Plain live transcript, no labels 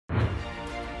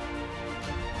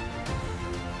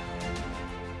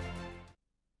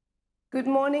Good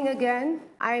morning again.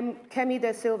 I'm Kemi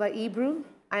Da Silva Ibru.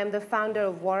 I am the founder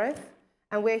of WARIF,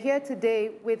 and we're here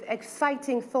today with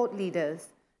exciting thought leaders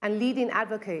and leading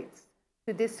advocates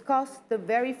to discuss the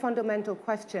very fundamental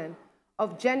question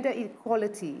of gender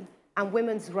equality and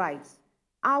women's rights.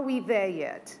 Are we there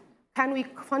yet? Can we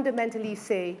fundamentally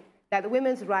say that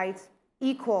women's rights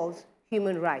equals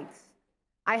human rights?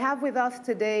 I have with us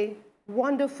today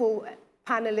wonderful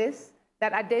panelists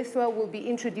that Adesua will be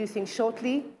introducing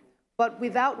shortly. But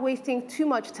without wasting too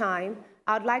much time,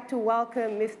 I'd like to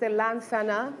welcome Mr.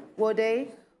 Lansana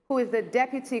Wode, who is the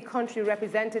Deputy Country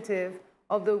Representative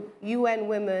of the UN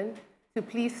Women, to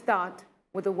please start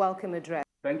with a welcome address.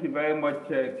 Thank you very much,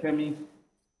 Kemi.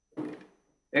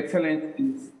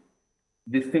 Excellencies,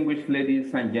 distinguished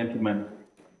ladies and gentlemen,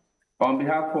 on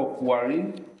behalf of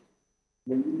WARIF,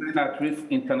 the Women at Risk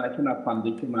International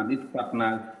Foundation and its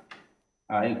partners,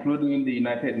 including the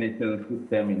United Nations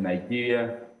system in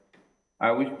Nigeria, I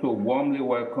wish to warmly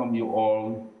welcome you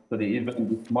all to the event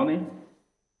this morning.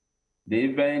 The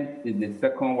event is the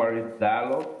second WARIF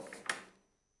Dialogue.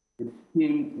 The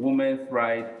theme, Women's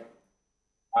Rights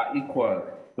are Equal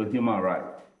to Human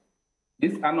Rights.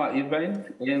 This annual event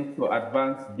aims to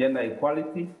advance gender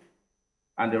equality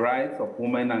and the rights of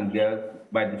women and girls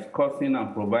by discussing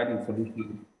and providing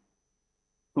solutions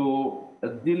to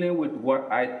dealing with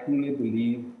what I truly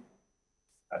believe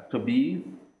to be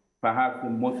perhaps the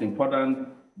most important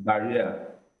barrier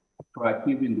to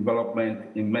achieving development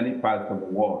in many parts of the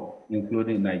world,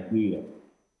 including Nigeria.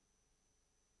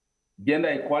 Gender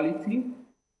equality,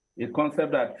 a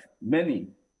concept that many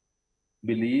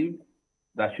believe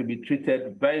that should be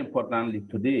treated very importantly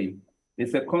today,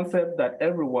 is a concept that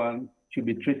everyone should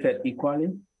be treated equally,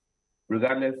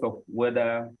 regardless of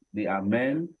whether they are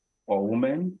men or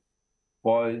women,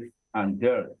 boys and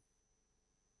girls.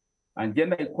 And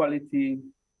gender equality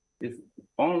is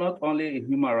not only a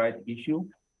human rights issue,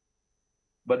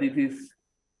 but it is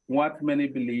what many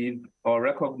believe or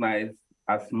recognize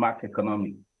as smart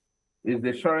economy. It's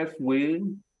the surest way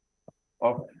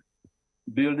of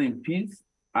building peace,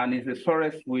 and it's the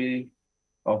surest way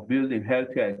of building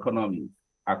healthier economies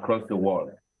across the world.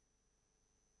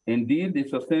 Indeed, the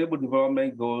Sustainable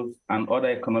Development Goals and other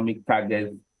economic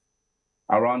targets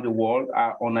around the world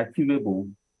are unachievable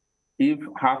if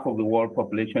half of the world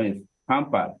population is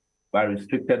hampered by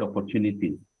restricted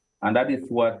opportunities. And that is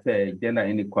what gender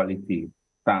inequality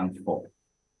stands for.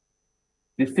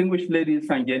 Distinguished ladies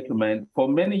and gentlemen, for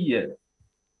many years,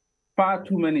 far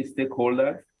too many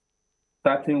stakeholders,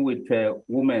 starting with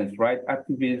women's rights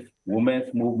activists,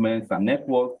 women's movements and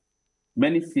networks,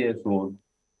 many CSOs,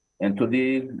 and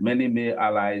today many male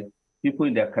allies, people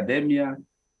in the academia,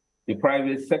 the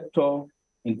private sector,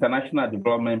 international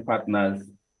development partners,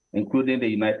 including the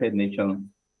United Nations,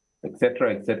 et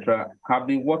cetera, have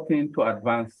been working to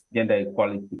advance gender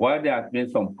equality. While there has been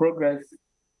some progress,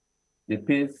 the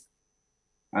pace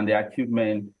and the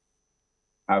achievement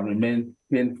have remained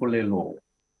painfully low.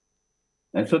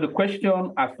 And so the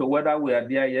question as to whether we are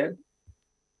there yet,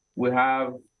 we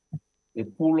have a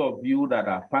pool of you that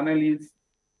are panelists,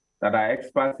 that are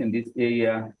experts in this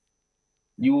area.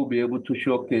 You will be able to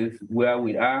showcase where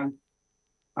we are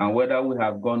and whether we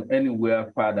have gone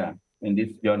anywhere further in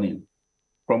this journey.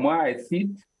 From where I sit,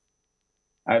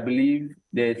 I believe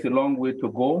there is a long way to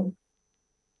go.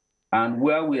 And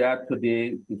where we are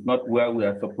today is not where we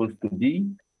are supposed to be.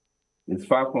 It's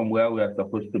far from where we are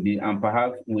supposed to be. And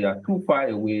perhaps we are too far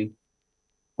away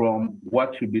from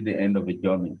what should be the end of the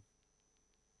journey.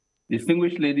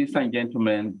 Distinguished ladies and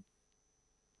gentlemen,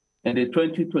 in the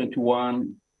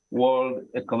 2021 World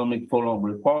Economic Forum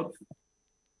report,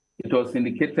 it was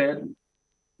indicated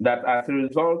that as a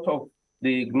result of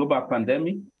the global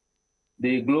pandemic,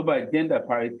 the global gender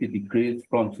parity decreased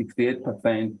from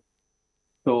 68%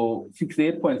 to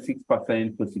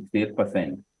 68.6% to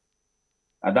 68%.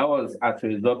 And that was as a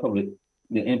result of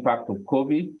the impact of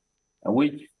COVID,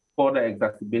 which further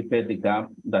exacerbated the gap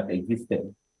that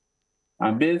existed.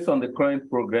 And based on the current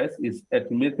progress, it's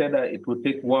estimated that it will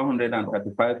take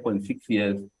 135.6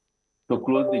 years to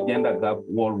close the gender gap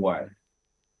worldwide.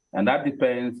 And that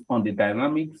depends on the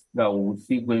dynamics that we will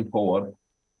see going forward.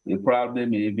 It probably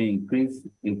may even increase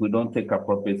if we don't take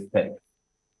appropriate steps.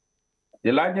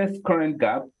 The largest current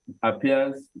gap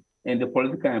appears in the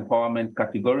political empowerment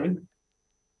category,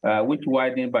 which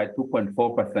widened by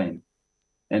 2.4%.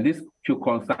 And this should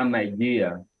concern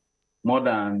Nigeria more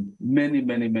than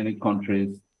many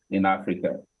countries in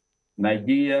Africa.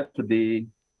 Nigeria today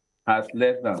has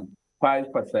less than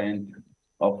 5%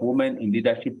 of women in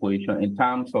leadership position in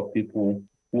terms of people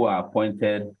who are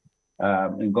appointed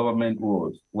in government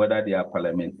roles, whether they are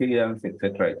parliamentarians, et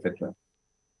cetera, et cetera.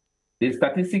 The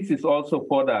statistics is also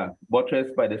further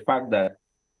buttressed by the fact that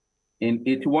in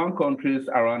 81 countries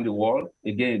around the world,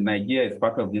 again, Nigeria is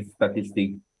part of this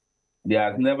statistic, there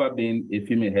has never been a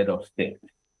female head of state.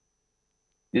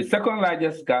 The second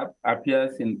largest gap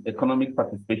appears in economic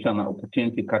participation and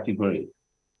opportunity category.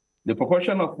 The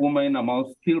proportion of women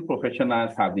among skilled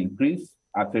professionals have increased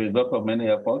as a result of many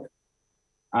efforts,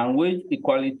 and wage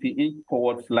equality inched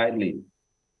forward slightly.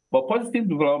 But positive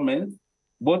developments,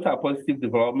 both are positive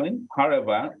development.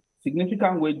 However,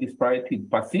 significant wage disparity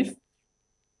persists,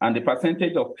 and the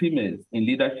percentage of females in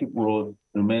leadership roles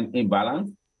remain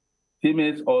imbalanced.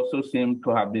 Females also seem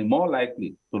to have been more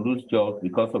likely to lose jobs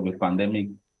because of the pandemic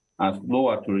and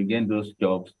slower to regain those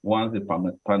jobs once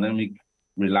the pandemic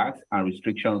relaxed and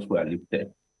restrictions were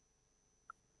lifted.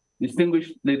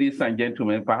 Distinguished ladies and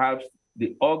gentlemen, perhaps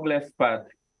the ugliest part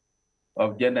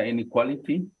of gender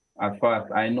inequality, as far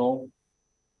as I know,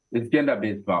 is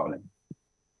gender-based violence.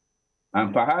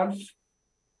 And perhaps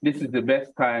this is the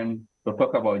best time to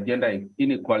talk about gender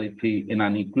inequality in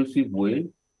an inclusive way,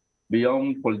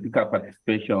 beyond political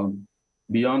participation,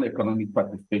 beyond economic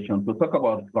participation, to talk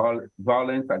about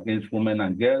violence against women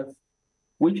and girls,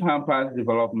 which hampers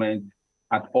development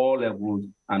at all levels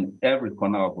and every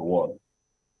corner of the world.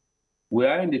 We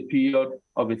are in the period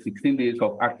of the 16 days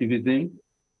of activism,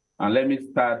 and let me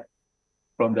start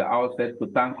from the outset to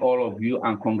thank all of you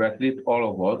and congratulate all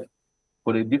of us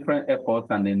for the different efforts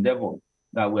and endeavors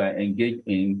that we are engaged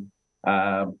in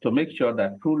to make sure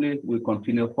that truly we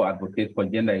continue to advocate for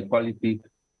gender equality,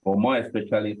 or more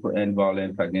especially to end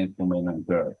violence against women and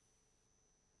girls.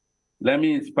 Let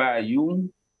me inspire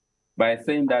you by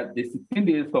saying that the 16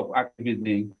 days of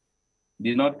activism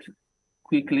did not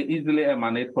easily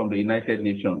emanate from the United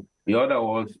Nations. In other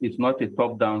words, it's not a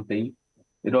top-down thing.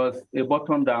 It was a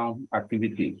bottom-down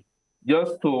activity.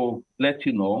 Just to let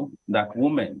you know that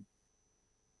women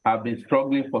have been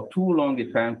struggling for too long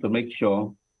a time to make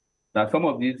sure that some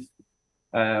of these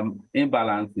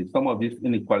imbalances, some of these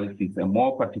inequalities, and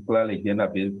more particularly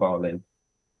gender-based violence,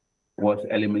 was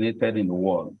eliminated in the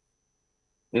world.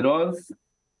 It was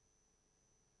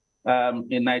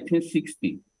in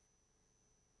 1960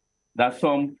 that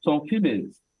some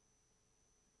females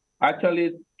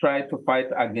actually tried to fight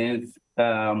against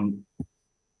a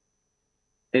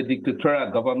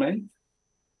dictatorial government,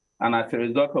 and as a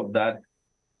result of that,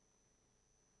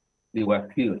 they were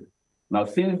killed. Now,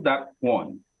 since that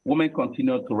point, women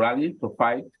continue to rally to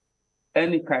fight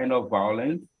any kind of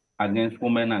violence against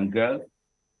women and girls,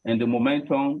 and the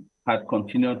momentum had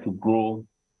continued to grow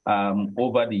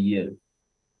over the years.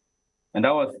 And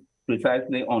that was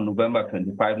precisely on November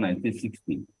 25,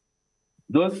 1960.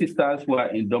 Those sisters were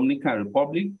in Dominican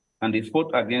Republic, and they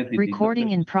fought against the recording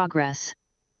in progress.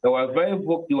 They were very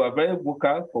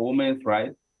vocal for women's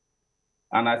rights,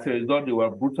 and as a result, they were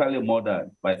brutally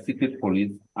murdered by secret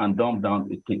police and dumbed down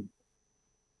to king.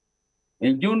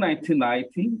 In June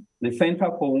 1990, the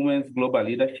Center for Women's Global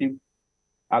Leadership,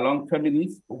 along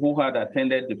feminists who had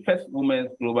attended the first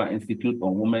Women's Global Institute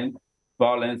on Women,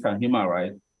 Violence, and Human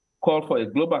Rights, called for a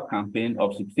global campaign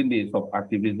of 16 days of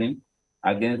activism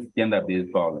against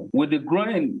gender-based violence. With the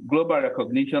growing global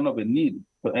recognition of a need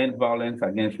to end violence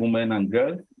against women and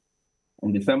girls,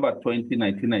 on December 20,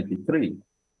 1993,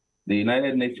 the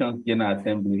United Nations General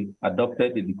Assembly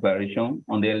adopted the Declaration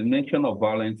on the Elimination of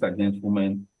Violence Against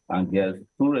Women and Girls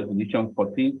through Resolution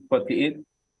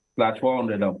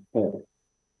 48/404.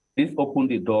 This opened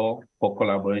the door for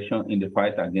collaboration in the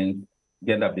fight against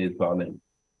gender-based violence.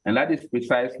 And that is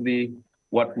precisely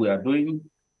what we are doing,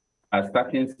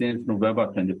 starting since November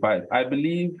 25. I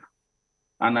believe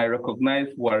and I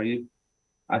recognize WARIF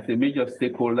as a major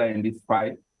stakeholder in this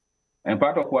fight. And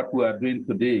part of what we are doing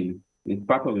today is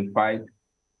part of a fight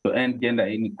to end gender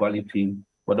inequality,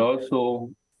 but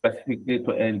also specifically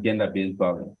to end gender-based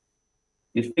violence.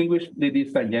 Distinguished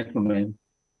ladies and gentlemen,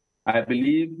 I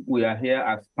believe we are here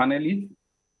as panelists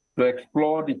to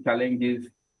explore the challenges,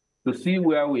 to see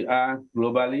where we are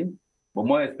globally, but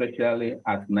more especially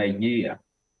as Nigeria.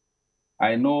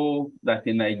 I know that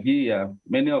in Nigeria,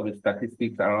 many of the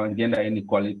statistics around gender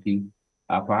inequality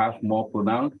are perhaps more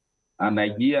pronounced, and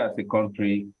Nigeria as a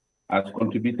country has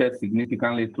contributed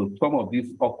significantly to some of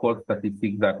these awkward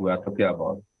statistics that we are talking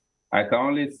about. I can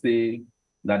only say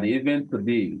that the event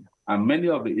today and many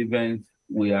of the events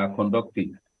we are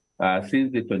conducting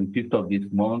since the 25th of this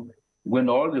month, going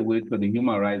all the way to the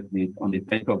Human Rights Day on the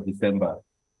 10th of December,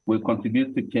 will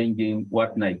contribute to changing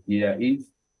what Nigeria is.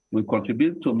 We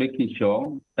contribute to making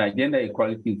sure that gender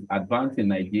equality is advanced in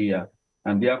Nigeria,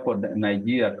 and therefore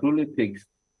Nigeria truly takes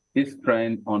this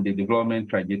trend on the development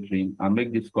trajectory and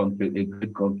make this country a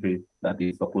great country that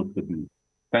it's supposed to be.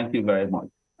 Thank you very much.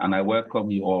 and I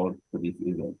welcome you all to this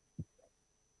event.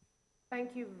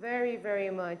 Thank you very, very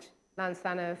much,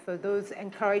 Lansana, for those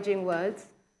encouraging words.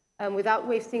 Without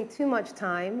wasting too much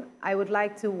time, I would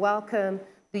like to welcome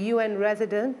the UN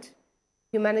resident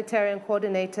humanitarian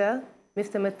coordinator,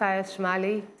 Mr. Matthias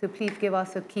Schmali, to please give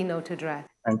us a keynote address.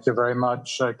 Thank you very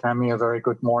much, Cami. A very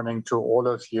good morning to all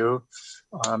of you.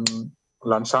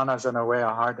 Lansana is in a way a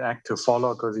hard act to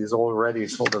follow because he's already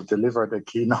sort of delivered a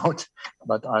keynote,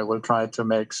 but I will try to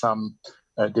make some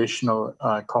additional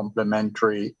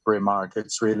complimentary remark.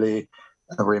 It's really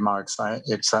remarks.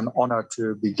 It's an honor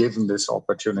to be given this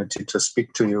opportunity to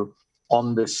speak to you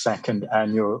on this second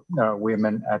annual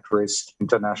Women at Risk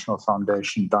International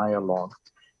Foundation Dialogue.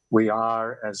 We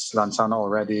are, as Lansana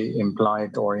already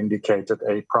implied or indicated,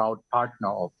 a proud partner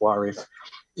of WARIF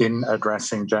in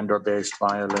addressing gender-based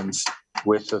violence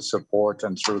with the support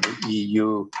and through the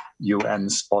EU-UN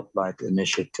Spotlight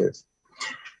Initiative.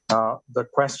 The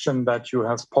question that you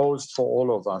have posed for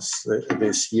all of us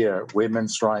this year,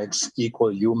 women's rights,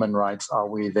 equal human rights, are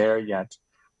we there yet,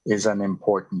 is an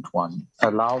important one.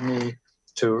 Allow me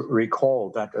to recall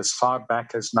that as far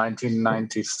back as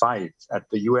 1995, at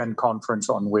the UN Conference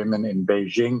on Women in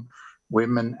Beijing,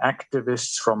 women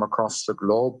activists from across the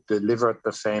globe delivered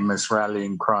the famous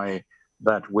rallying cry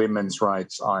that women's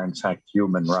rights are in fact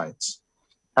human rights.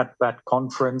 At that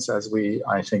conference, as we,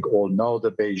 I think, all know,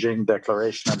 the Beijing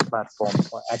Declaration and Platform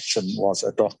for Action was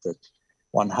adopted.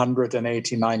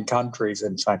 189 countries,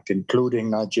 in fact, including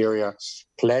Nigeria,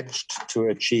 pledged to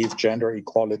achieve gender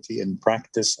equality in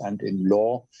practice and in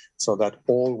law so that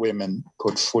all women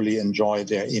could fully enjoy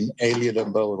their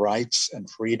inalienable rights and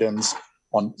freedoms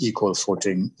on equal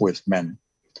footing with men.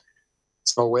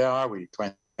 So where are we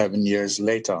 27 years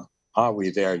later? Are we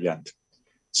there yet?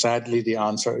 Sadly, the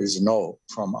answer is no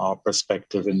from our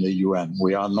perspective in the UN.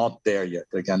 We are not there yet.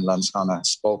 Again, Lansana has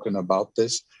spoken about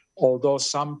this, although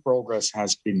some progress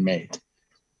has been made.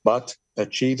 But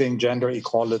achieving gender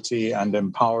equality and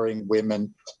empowering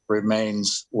women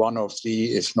remains one of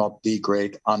the, if not the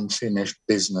great unfinished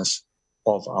business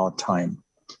of our time.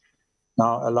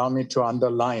 Now, allow me to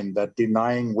underline that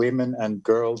denying women and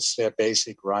girls their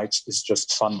basic rights is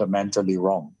just fundamentally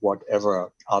wrong,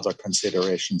 whatever other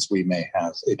considerations we may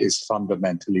have. It is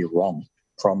fundamentally wrong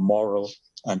from moral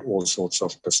and all sorts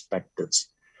of perspectives.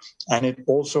 And it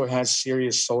also has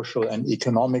serious social and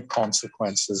economic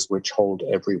consequences which hold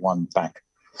everyone back.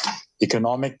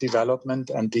 Economic development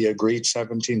and the agreed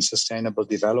 17 Sustainable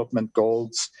Development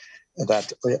Goals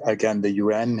that, again, the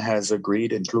UN has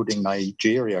agreed, including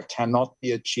Nigeria, cannot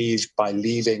be achieved by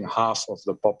leaving half of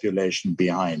the population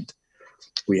behind.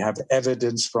 We have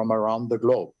evidence from around the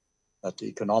globe that the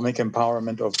economic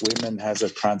empowerment of women has a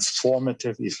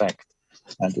transformative effect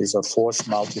and is a force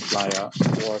multiplier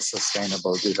for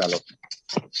sustainable development.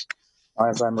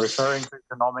 As I'm referring to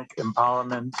economic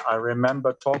empowerment, I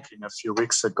remember talking a few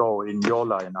weeks ago in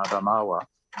Yola in Adamawa,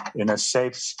 in a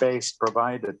safe space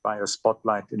provided by a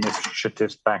Spotlight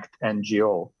Initiative-backed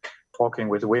NGO, talking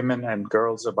with women and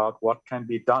girls about what can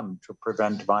be done to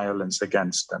prevent violence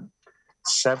against them.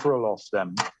 Several of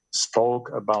them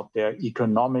spoke about their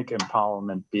economic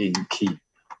empowerment being key,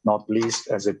 not least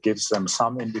as it gives them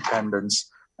some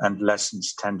independence and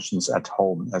lessens tensions at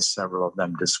home, as several of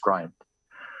them described.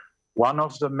 One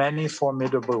of the many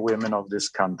formidable women of this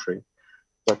country,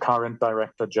 the current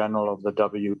Director General of the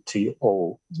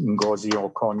WTO, Ngozi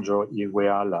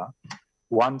Okonjo-Iweala,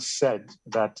 once said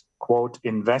that, quote,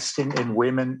 investing in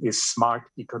women is smart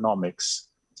economics,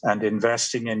 and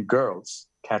investing in girls,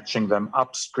 catching them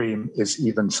upstream, is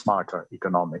even smarter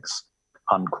economics,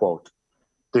 unquote.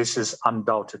 This is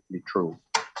undoubtedly true.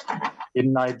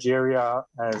 In Nigeria,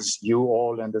 as you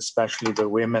all, and especially the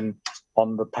women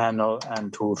on the panel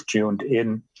and who've tuned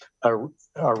in, a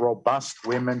robust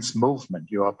women's movement,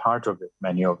 you are part of it,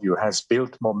 many of you, has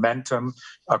built momentum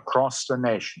across the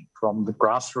nation, from the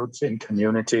grassroots in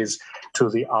communities to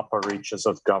the upper reaches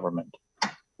of government.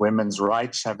 Women's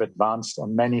rights have advanced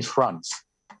on many fronts,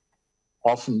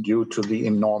 often due to the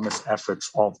enormous efforts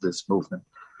of this movement.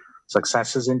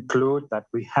 Successes include that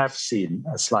we have seen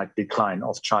a slight decline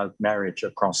of child marriage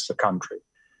across the country.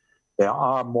 There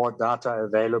are more data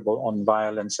available on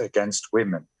violence against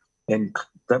women,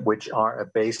 which are a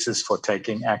basis for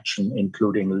taking action,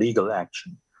 including legal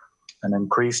action. An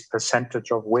increased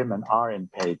percentage of women are in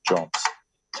paid jobs.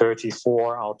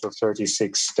 34 out of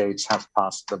 36 states have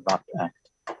passed the BAT Act.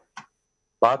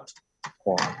 But,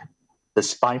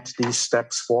 despite these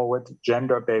steps forward,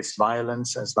 gender-based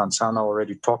violence, as Lansana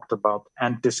already talked about,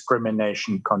 and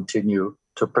discrimination continue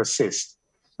to persist.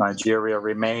 Nigeria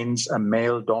remains a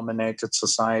male-dominated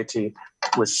society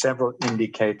with several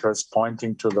indicators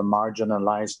pointing to the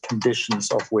marginalized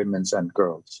conditions of women and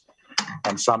girls.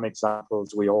 And some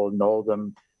examples, we all know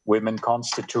them. Women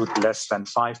constitute less than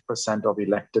 5% of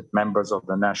elected members of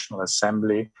the National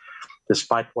Assembly.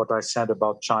 Despite what I said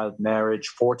about child marriage,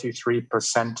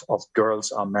 43% of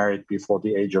girls are married before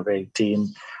the age of 18.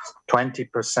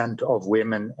 20% of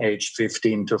women aged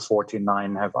 15 to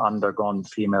 49 have undergone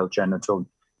female genital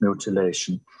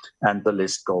mutilation, and the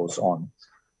list goes on.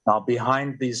 Now,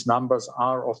 behind these numbers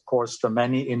are, of course, the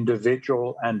many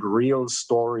individual and real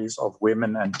stories of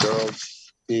women and girls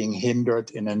being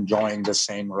hindered in enjoying the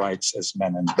same rights as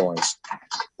men and boys.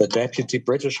 The Deputy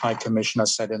British High Commissioner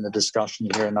said in a discussion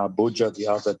here in Abuja the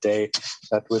other day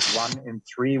that with 1 in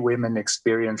 3 women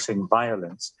experiencing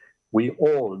violence, we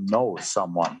all know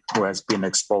someone who has been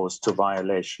exposed to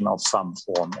violation of some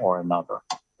form or another.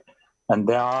 And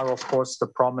there are, of course, the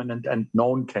prominent and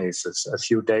known cases. A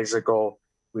few days ago,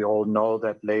 we all know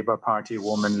that Labour Party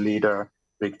woman leader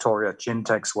Victoria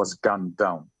Chintex was gunned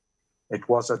down. It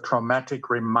was a traumatic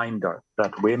reminder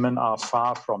that women are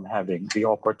far from having the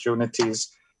opportunities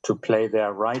to play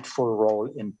their rightful role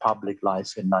in public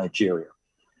life in Nigeria.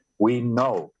 We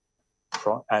know,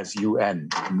 as UN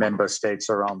member states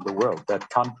around the world, that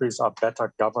countries are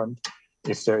better governed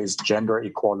if there is gender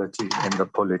equality in the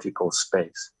political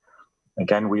space.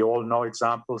 Again, we all know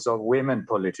examples of women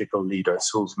political leaders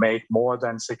who've made more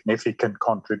than significant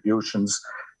contributions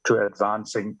to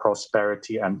advancing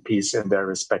prosperity and peace in their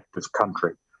respective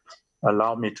country.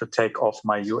 Allow me to take off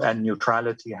my UN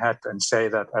neutrality hat and say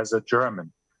that as a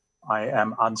German, I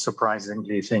am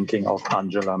unsurprisingly thinking of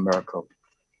Angela Merkel.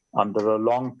 Under the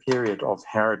long period of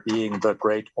her being the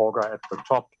great ogre at the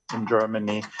top in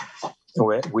Germany,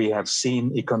 we have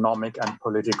seen economic and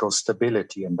political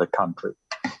stability in the country.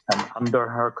 And under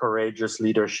her courageous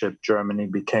leadership, Germany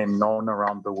became known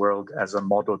around the world as a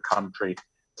model country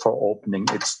for opening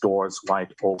its doors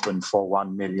wide open for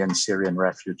 1 million Syrian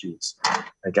refugees.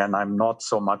 Again, I'm not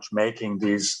so much making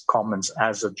these comments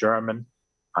as a German.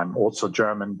 I'm also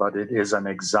German, but it is an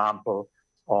example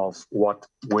of what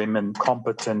women,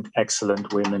 competent,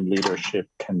 excellent women leadership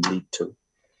can lead to.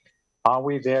 Are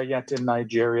we there yet in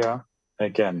Nigeria?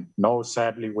 Again, no,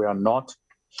 sadly, we are not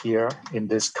here in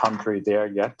this country there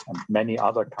yet, and many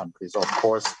other countries, of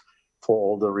course, for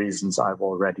all the reasons I've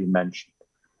already mentioned.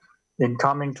 In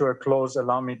coming to a close,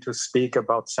 allow me to speak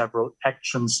about several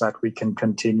actions that we can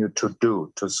continue to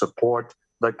do to support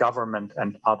the government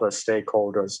and other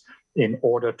stakeholders in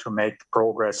order to make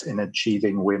progress in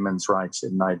achieving women's rights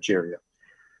in Nigeria.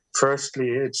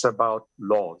 Firstly, it's about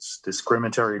laws,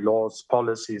 discriminatory laws,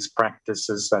 policies,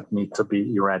 practices that need to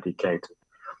be eradicated.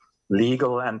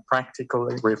 Legal and practical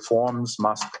reforms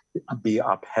must be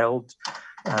upheld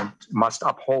and must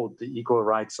uphold the equal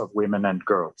rights of women and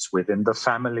girls within the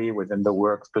family, within the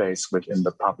workplace, within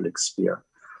the public sphere.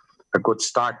 A good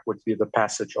start would be the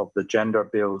passage of the gender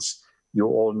bills. You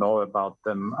all know about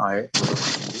them. I will, in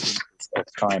the interest of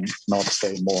time, not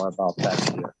say more about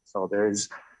that here. So there is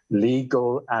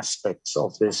legal aspects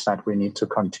of this that we need to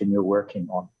continue working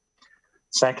on.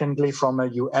 Secondly, from a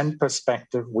UN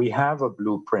perspective, we have a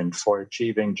blueprint for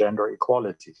achieving gender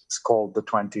equality. It's called the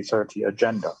 2030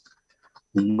 Agenda.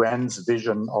 The UN's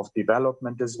vision of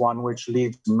development is one which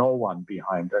leaves no one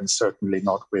behind, and certainly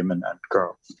not women and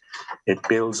girls. It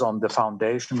builds on the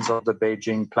foundations of the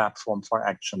Beijing Platform for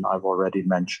Action I've already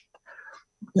mentioned.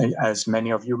 As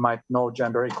many of you might know,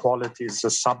 gender equality is the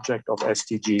subject of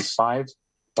SDG 5,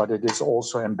 but it is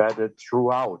also embedded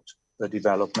throughout the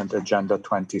Development Agenda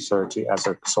 2030 as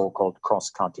a so-called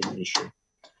cross-cutting issue.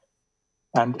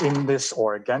 And in this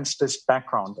or against this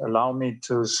background, allow me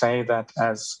to say that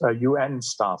as a UN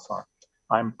staffer,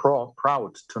 I'm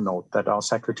proud to note that our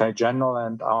Secretary General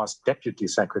and our Deputy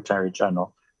Secretary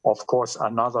General, of course,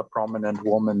 another prominent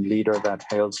woman leader that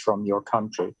hails from your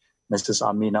country, Mrs.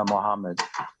 Amina Mohammed,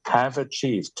 have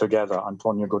achieved together,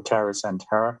 Antonio Guterres and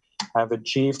her, have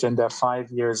achieved in their 5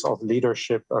 years of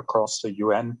leadership across the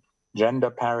UN, gender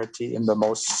parity in the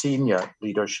most senior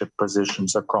leadership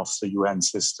positions across the UN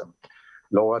system.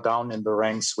 Lower down in the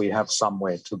ranks, we have some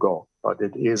way to go, but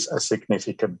it is a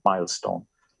significant milestone.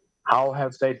 How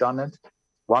have they done it?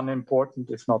 One important,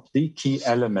 if not the key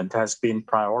element, has been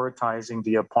prioritizing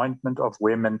the appointment of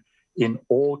women in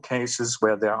all cases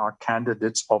where there are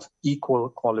candidates of equal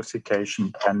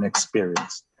qualification and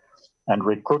experience. And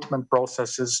recruitment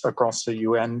processes across the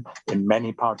UN, in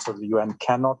many parts of the UN,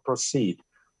 cannot proceed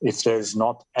if there is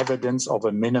not evidence of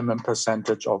a minimum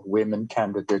percentage of women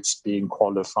candidates being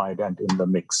qualified and in the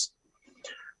mix.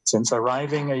 Since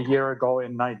arriving a year ago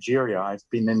in Nigeria, I've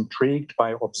been intrigued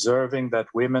by observing that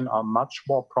women are much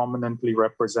more prominently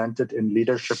represented in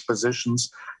leadership positions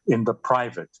in the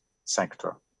private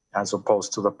sector as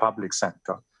opposed to the public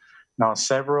sector. Now,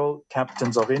 several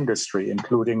captains of industry,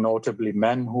 including notably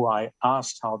men who I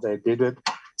asked how they did it,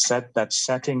 said that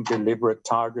setting deliberate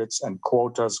targets and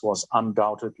quotas was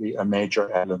undoubtedly a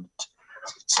major element.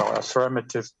 So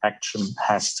affirmative action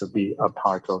has to be a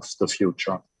part of the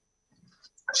future.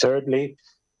 Thirdly,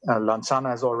 Lansana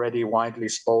has already widely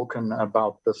spoken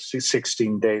about the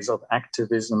 16 days of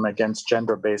activism against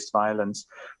gender-based violence.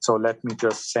 So let me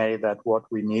just say that what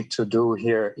we need to do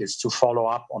here is to follow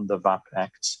up on the VAP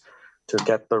Acts, to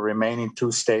get the remaining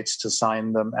 2 states to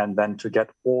sign them, and then to get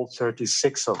all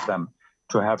 36 of them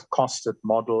to have costed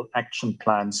model action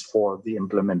plans for the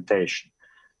implementation.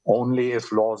 Only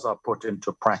if laws are put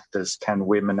into practice can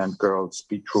women and girls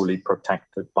be truly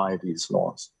protected by these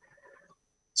laws.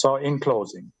 So in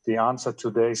closing, the answer to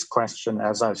today's question,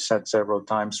 as I've said several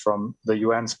times from the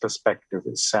UN's perspective,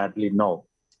 is sadly no.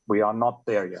 We are not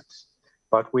there yet,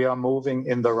 but we are moving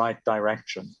in the right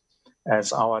direction.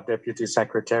 As our Deputy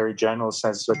Secretary General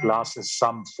says, the glass is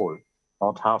some full,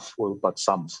 not half full, but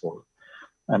some full.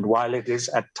 And while it is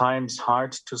at times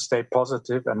hard to stay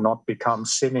positive and not become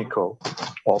cynical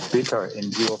or bitter in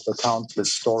view of the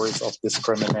countless stories of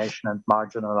discrimination and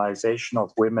marginalization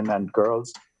of women and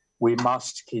girls, we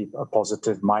must keep a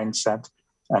positive mindset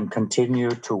and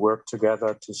continue to work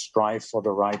together to strive for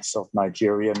the rights of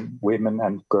Nigerian women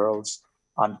and girls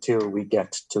until we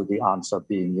get to the answer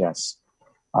being yes.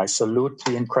 I salute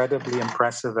the incredibly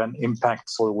impressive and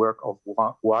impactful work of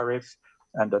WARIF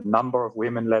and a number of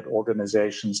women-led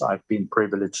organizations I've been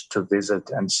privileged to visit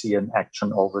and see in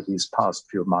action over these past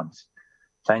few months.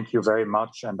 Thank you very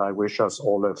much, and I wish us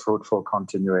all a fruitful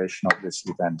continuation of this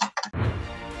event.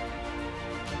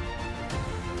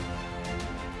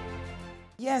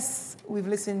 Yes, we've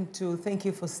listened to, thank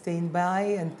you for staying by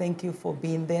and thank you for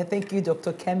being there. Thank you,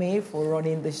 Dr. Kemi, for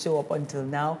running the show up until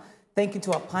now. Thank you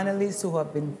to our panelists who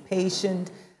have been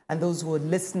patient and those who are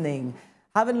listening.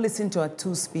 Having listened to our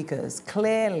 2 speakers,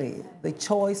 clearly the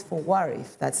choice for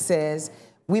WARIF that says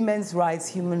women's rights,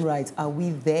 human rights, are we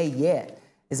there yet,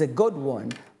 is a good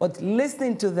one. But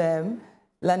listening to them,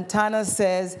 Lantana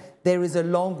says there is a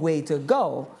long way to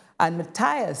go. And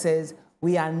Matthias says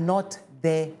we are not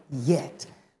there yet.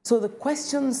 So the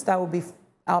questions that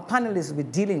our panelists will be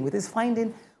dealing with is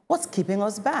finding what's keeping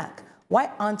us back.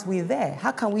 Why aren't we there?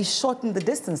 How can we shorten the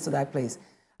distance to that place?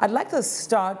 I'd like to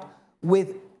start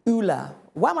with Ula.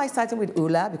 Why am I starting with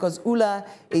Ula? Because Ula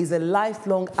is a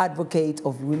lifelong advocate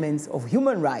of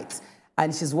human rights,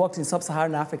 and she's worked in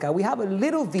sub-Saharan Africa. We have a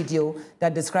little video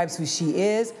that describes who she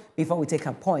is before we take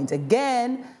her point.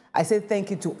 Again, I say thank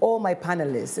you to all my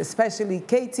panelists, especially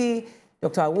Katie,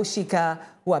 Dr. Awushika,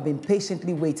 who have been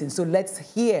patiently waiting. So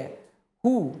let's hear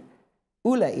who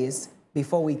Ula is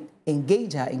before we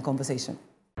engage her in conversation.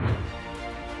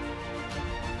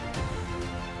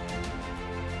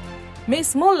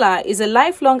 Ms. Mola is a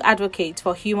lifelong advocate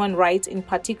for human rights, in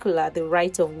particular the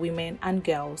rights of women and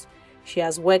girls. She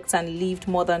has worked and lived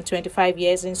more than 25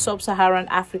 years in sub-Saharan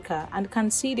Africa and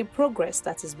can see the progress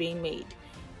that is being made.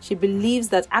 She believes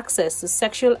that access to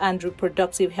sexual and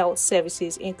reproductive health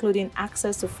services, including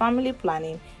access to family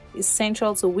planning, is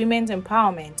central to women's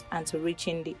empowerment and to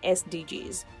reaching the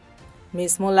SDGs.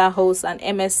 Ms. Mola holds an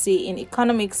MSc in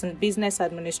Economics and Business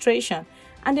Administration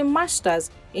and a Master's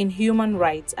in Human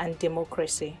Rights and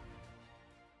Democracy.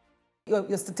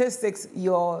 Your statistics,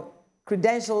 your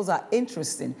credentials are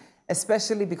interesting,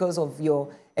 especially because of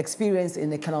your experience in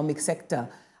the economic sector.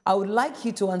 I would like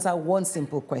you to answer one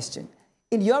simple question.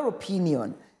 In your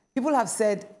opinion, people have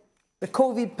said the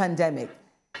COVID pandemic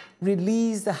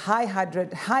released a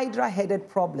hydra-headed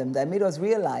problem that made us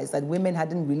realize that women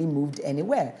hadn't really moved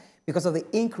anywhere because of the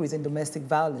increase in domestic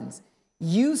violence.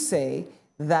 You say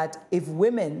that if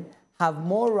women have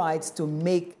more rights to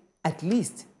make at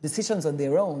least decisions on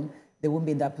their own, they won't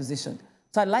be in that position.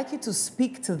 So I'd like you to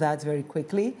speak to that very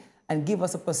quickly and give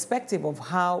us a perspective of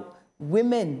how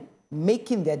women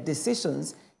making their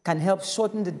decisions can help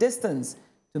shorten the distance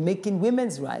to making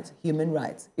women's rights human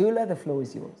rights. Eula, the floor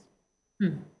is yours.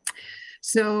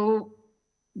 So,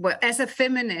 well, as a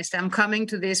feminist, I'm coming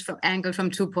to this angle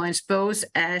from 2 points, both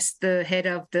as the head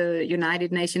of the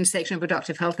United Nations Sexual and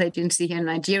Reproductive Health Agency here in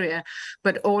Nigeria,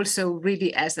 but also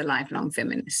really as a lifelong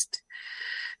feminist.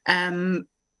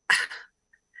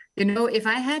 You know, if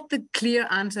I had the clear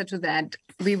answer to that,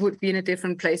 we would be in a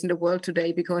different place in the world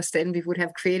today, because then we would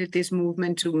have created this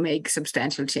movement to make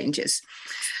substantial changes.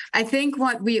 I think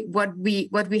what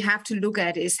we have to look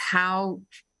at is how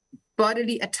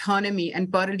bodily autonomy and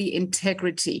bodily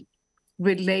integrity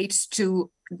relates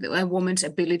to a woman's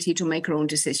ability to make her own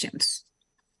decisions.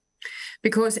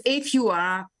 Because if you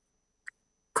are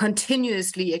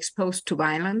continuously exposed to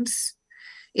violence,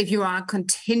 if you are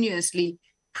continuously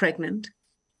pregnant,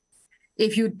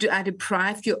 if you are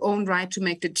deprived your own right to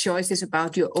make the choices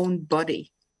about your own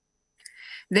body,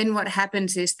 then what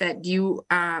happens is that you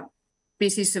are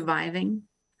busy surviving.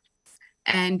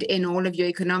 And in all of your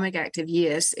economic active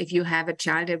years, if you have a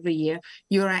child every year,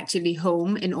 you're actually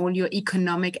home in all your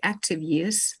economic active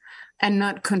years and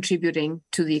not contributing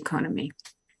to the economy.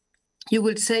 You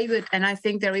would say that, and I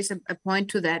think there is a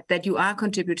point to that you are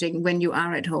contributing when you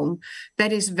are at home.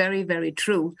 That is very, very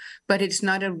true, but it's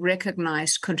not a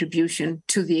recognized contribution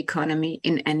to the economy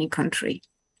in any country.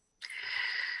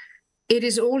 It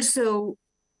is also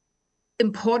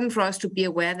important for us to be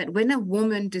aware that when a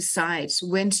woman decides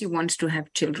when she wants to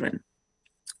have children,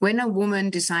 when a woman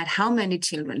decides how many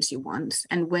children she wants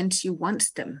and when she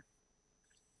wants them,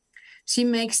 she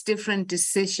makes different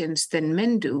decisions than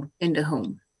men do in the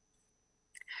home.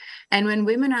 And when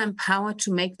women are empowered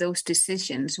to make those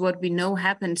decisions, what we know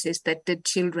happens is that the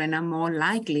children are more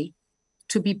likely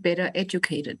to be better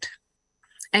educated.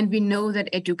 And we know that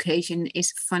education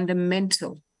is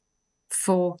fundamental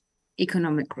for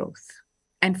economic growth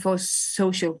and for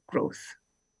social growth.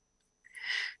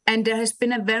 And there has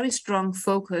been a very strong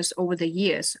focus over the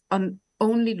years on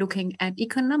only looking at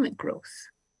economic growth.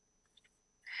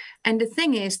 And the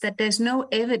thing is that there's no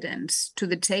evidence to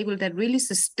the table that really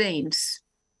sustains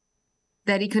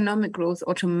that economic growth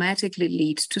automatically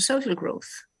leads to social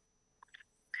growth.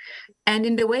 And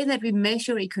in the way that we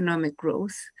measure economic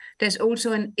growth, there's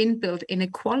also an inbuilt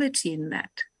inequality in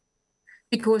that.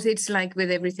 Because it's like with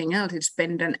everything else, it's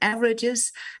spent on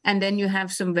averages, and then you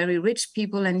have some very rich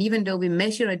people. And even though we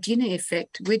measure a Gini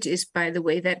effect, which is, by the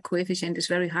way, that coefficient is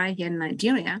very high here in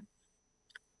Nigeria,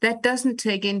 that doesn't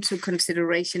take into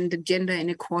consideration the gender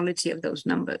inequality of those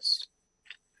numbers.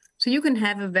 So you can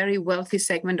have a very wealthy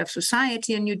segment of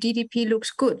society and your GDP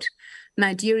looks good.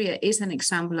 Nigeria is an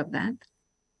example of that.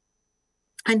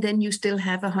 And then you still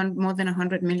have more than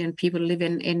 100 million people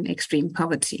living in extreme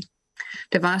poverty.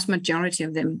 The vast majority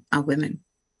of them are women.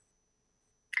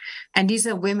 And these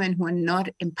are women who are not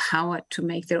empowered to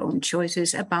make their own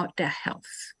choices about their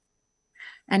health.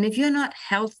 And if you're not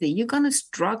healthy, you're going to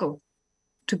struggle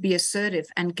to be assertive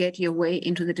and get your way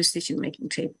into the decision-making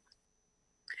table.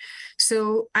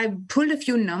 So I pulled a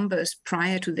few numbers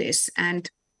prior to this. And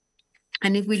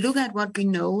if we look at what we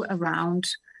know around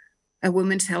a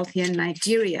woman's health here in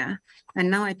Nigeria, and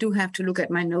now I do have to look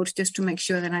at my notes just to make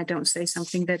sure that I don't say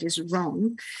something that is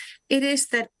wrong, it is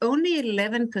that only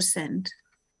 11%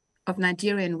 of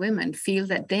Nigerian women feel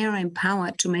that they are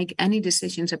empowered to make any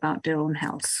decisions about their own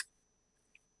health.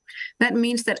 That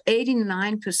means that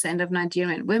 89% of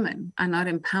Nigerian women are not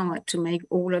empowered to make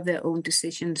all of their own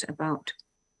decisions about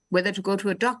whether to go to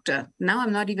a doctor. Now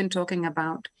I'm not even talking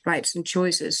about rights and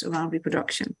choices around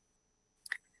reproduction.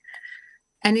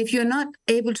 And if you're not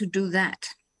able to do that,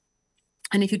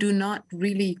 and if you do not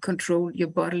really control your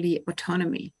bodily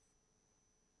autonomy,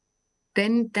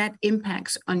 then that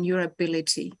impacts on your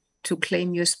ability to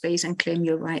claim your space and claim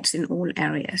your rights in all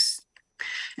areas.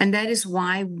 And that is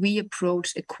why we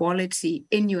approach equality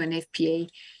in UNFPA,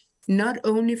 not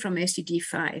only from SDG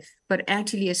 5, but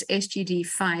actually as SDG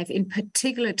 5, in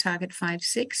particular target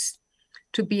 5.6,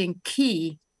 to being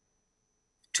key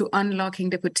to unlocking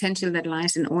the potential that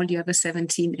lies in all the other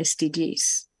 17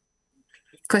 SDGs.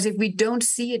 Because if we don't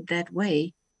see it that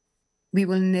way, we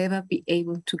will never be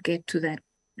able to get to that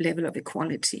level of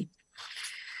equality.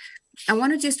 I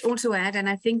want to just also add, and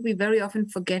I think we very often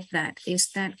forget that, is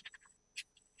that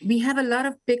we have a lot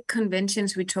of big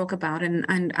conventions we talk about, and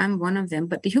I'm one of them,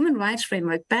 but the Human Rights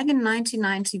Framework, back in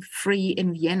 1993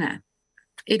 in Vienna,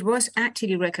 it was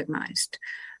actually recognized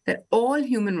that all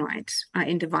human rights are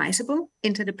indivisible,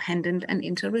 interdependent, and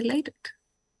interrelated.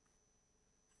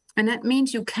 And that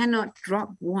means you cannot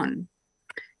drop one.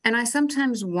 And I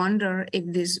sometimes wonder if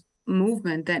this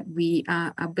movement that we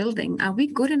are building, are we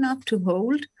good enough to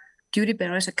hold duty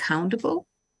bearers accountable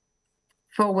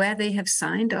for where they have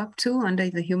signed up to under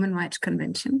the Human Rights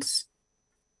Conventions?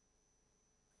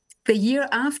 The year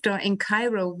after in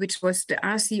Cairo, which was the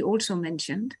RC also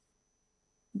mentioned,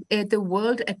 the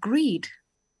world agreed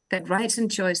that rights and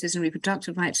choices and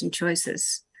reproductive rights and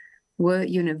choices were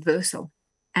universal,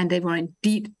 and they were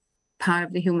indeed part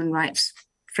of the human rights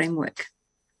framework.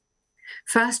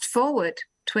 Fast forward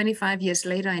 25 years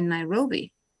later in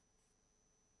Nairobi,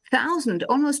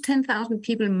 almost 10,000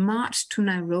 people marched to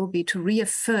Nairobi to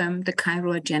reaffirm the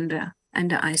Cairo Agenda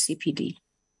and the ICPD.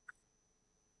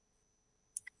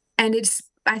 And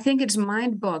I think it's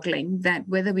mind-boggling that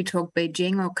whether we talk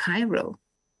Beijing or Cairo,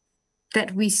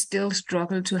 that we still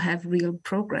struggle to have real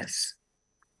progress.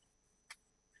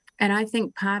 And I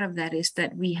think part of that is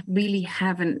that we really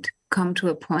haven't come to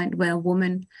a point where a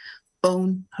woman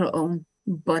owns her own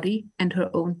body and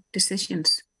her own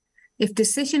decisions. If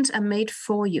decisions are made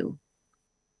for you,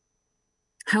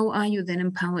 how are you then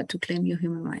empowered to claim your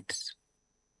human rights?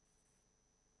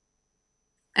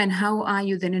 And how are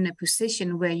you then in a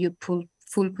position where your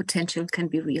full potential can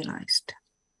be realized?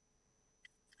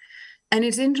 And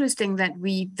it's interesting that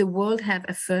the world have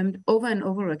affirmed over and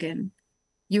over again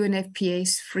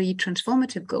UNFPA's 3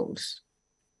 transformative goals,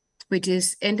 which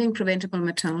is ending preventable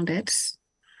maternal deaths.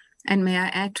 And may I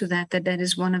add to that that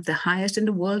is one of the highest in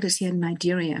the world is here in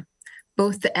Nigeria,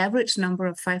 both the average number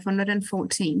of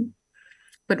 514,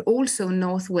 but also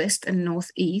Northwest and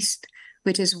Northeast,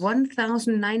 which is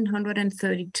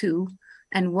 1,932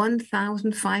 and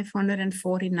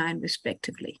 1,549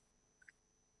 respectively.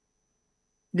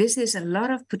 This is a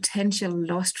lot of potential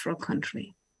lost for a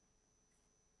country.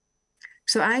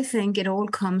 So I think it all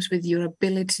comes with your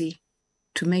ability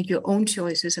to make your own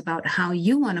choices about how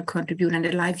you want to contribute and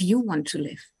the life you want to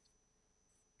live.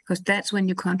 Because that's when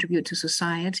you contribute to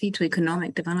society, to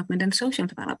economic development and social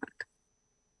development.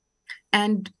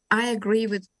 And I agree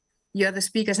with the other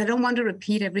speakers. I don't want to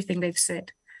repeat everything they've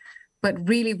said, but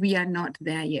really we are not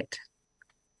there yet.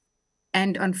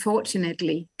 And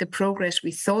unfortunately, the progress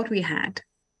we thought we had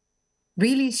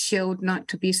really showed not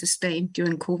to be sustained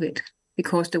during COVID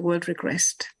because the world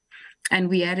regressed. And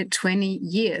we added 20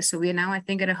 years. So we are now, I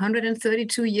think, at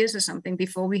 132 years or something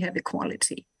before we have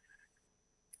equality.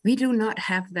 We do not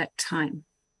have that time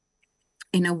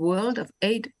in a world of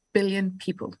 8 billion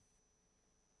people.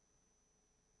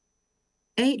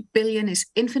 8 billion is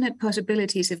infinite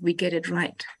possibilities if we get it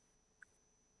right.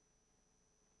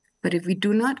 But if we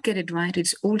do not get it right,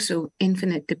 it's also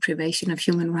infinite deprivation of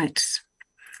human rights.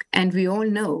 And we all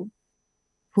know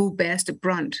who bears the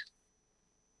brunt.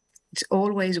 It's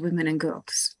always women and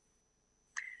girls.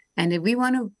 And if we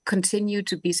want to continue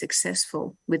to be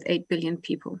successful with 8 billion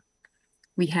people,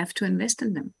 we have to invest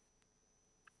in them.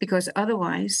 Because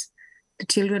otherwise, the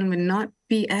children will not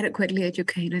be adequately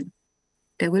educated.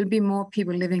 There will be more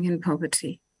people living in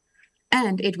poverty.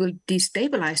 And it will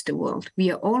destabilize the world. We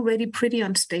are already pretty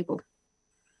unstable.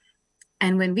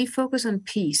 And when we focus on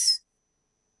peace,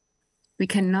 we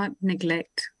cannot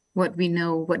neglect what we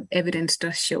know, what evidence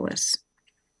does show us.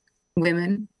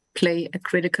 Women play a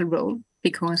critical role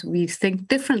because we think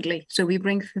differently. So we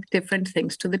bring different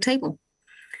things to the table.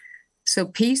 So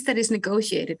peace that is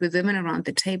negotiated with women around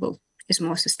the table is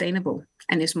more sustainable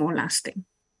and is more lasting.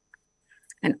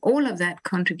 And all of that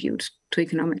contributes to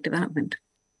economic development.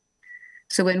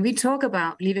 So when we talk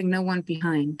about leaving no one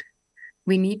behind,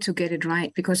 we need to get it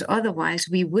right because otherwise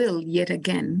we will yet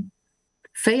again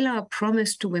fail our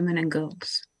promise to women and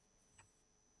girls.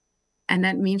 And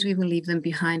that means we will leave them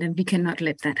behind, and we cannot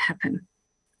let that happen.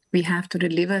 We have to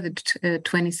deliver the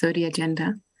 2030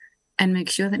 agenda and make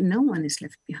sure that no one is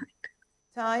left behind.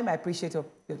 I appreciate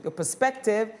your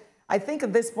perspective. I think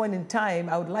at this point in time,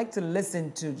 I would like to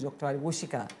listen to Dr.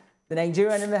 Awosika, the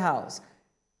Nigerian in the House.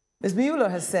 Ms. Mueller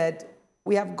has said,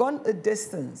 we have gone a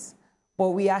distance, but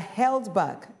we are held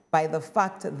back by the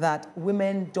fact that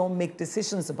women don't make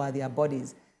decisions about their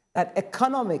bodies, that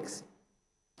economics,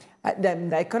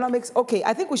 okay,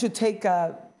 I think we should take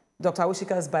Dr.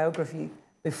 Awosika's biography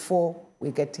before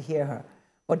we get to hear her.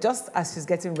 But just as she's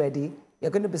getting ready,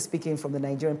 you're going to be speaking from the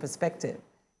Nigerian perspective.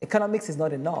 Economics is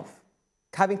not enough.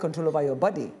 Having control over your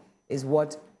body is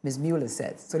what Ms. Mueller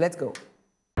says. So let's go.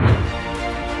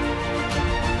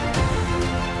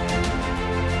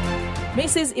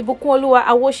 Mrs. Ibukunoluwa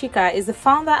Awosika is the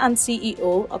founder and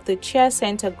CEO of the Chair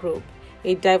Center Group,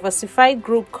 a diversified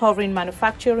group covering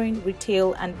manufacturing,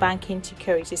 retail, and banking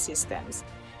security systems.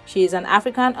 She is an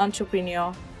African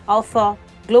entrepreneur, author,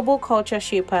 global culture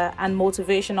shaper, and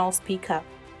motivational speaker.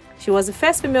 She was the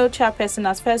first female chairperson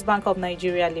at First Bank of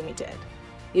Nigeria Limited.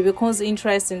 Ibukun's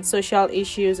interest in social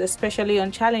issues, especially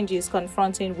on challenges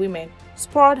confronting women,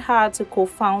 spurred her to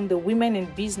co-found the Women in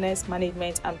Business,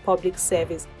 Management and Public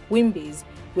Service, WIMBIS,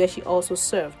 where she also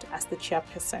served as the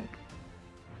chairperson.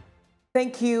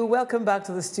 Thank you. Welcome back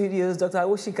to the studios. Dr.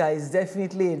 Awosika is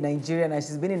definitely a Nigerian, and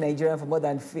she's been in Nigeria for more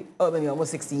than maybe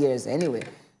almost 60 years anyway.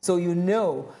 So you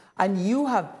know, and you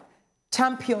have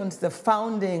championed the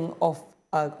founding of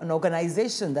an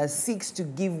organization that seeks to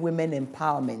give women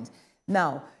empowerment.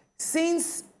 Now,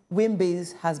 since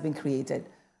WIMBIS has been created,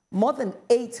 more than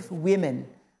 8 women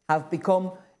have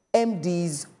become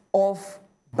MDs of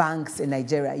banks in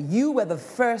Nigeria. You were the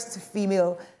first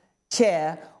female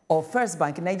chair or First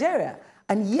Bank in Nigeria.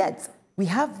 And yet, we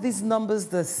have these numbers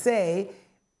that say,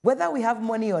 whether we have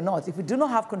money or not, if we do not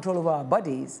have control over our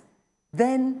bodies,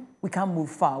 then we can't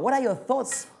move far. What are your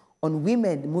thoughts on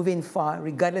women moving far,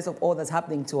 regardless of all that's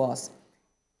happening to us?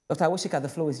 Dr. Awoshika, the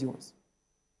floor is yours.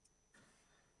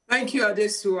 Thank you,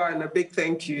 Adesua, and a big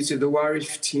thank you to the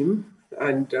WARIF team,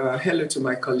 and hello to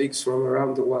my colleagues from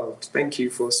around the world. Thank you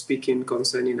for speaking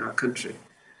concerning our country.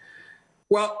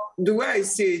 Well, the way I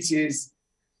see it is,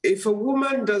 if a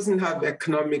woman doesn't have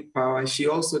economic power, she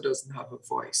also doesn't have a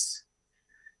voice.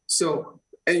 So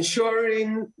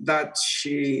ensuring that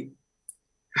she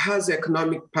has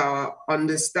economic power,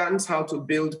 understands how to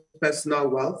build personal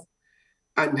wealth,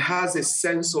 and has a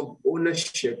sense of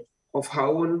ownership of her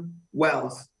own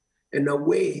wealth in a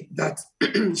way that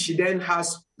she then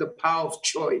has the power of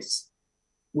choice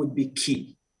would be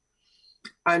key.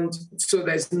 And so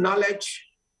there's knowledge,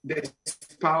 there's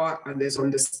power, and there's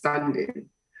understanding.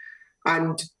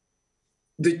 And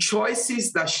the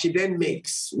choices that she then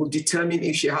makes will determine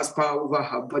if she has power over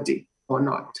her body or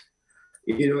not.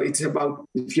 You know, it's about,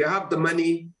 if you have the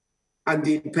money and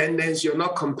the independence, you're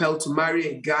not compelled to marry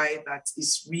a guy that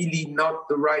is really not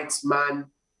the right man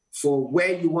for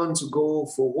where you want to go,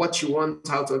 for what you want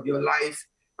out of your life,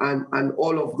 and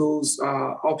all of those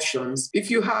options.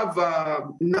 If you have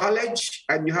knowledge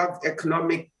and you have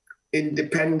economic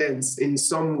independence in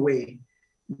some way,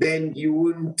 then you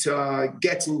wouldn't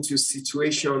get into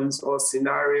situations or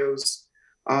scenarios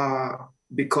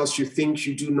because you think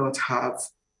you do not have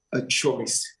a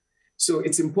choice. So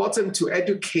it's important to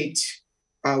educate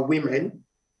women.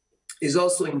 It's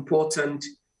also important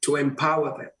to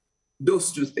empower them.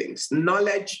 Those two things,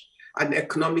 knowledge and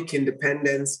economic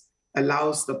independence,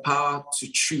 allows the power to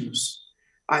choose.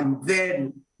 And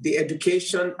then the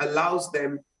education allows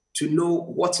them to know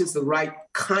what is the right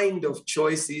kind of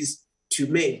choices to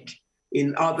make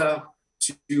in order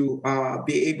to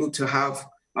be able to have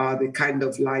the kind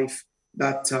of life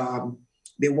that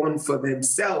they want for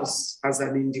themselves as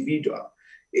an individual.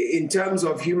 In terms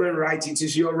of human rights, it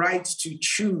is your right to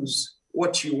choose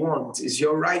what you want. It's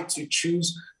your right to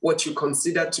choose what you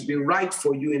consider to be right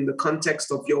for you in the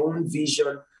context of your own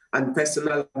vision and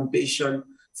personal ambition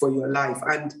for your life.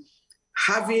 And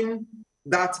having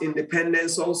that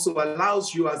independence also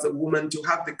allows you as a woman to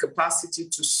have the capacity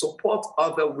to support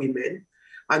other women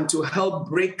and to help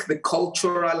break the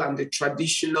cultural and the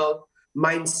traditional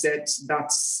mindset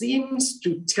that seems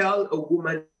to tell a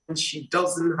woman she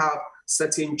doesn't have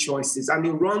certain choices. And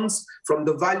it runs from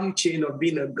the value chain of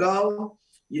being a girl,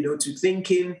 you know, to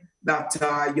thinking that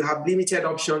you have limited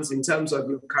options in terms of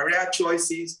your career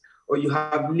choices, or you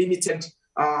have limited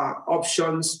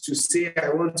options to say, I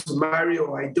want to marry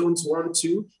or I don't want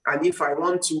to. And if I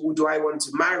want to, who do I want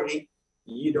to marry?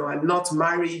 You know, and not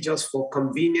marry just for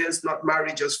convenience, not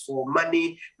marry just for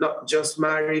money, not just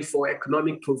marry for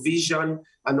economic provision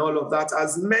and all of that,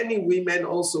 as many women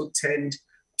also tend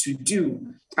to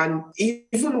do. And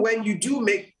even when you do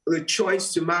make the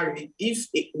choice to marry, if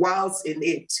whilst in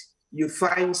it, you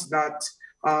find that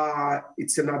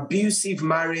it's an abusive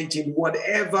marriage in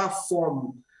whatever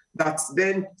form that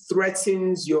then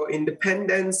threatens your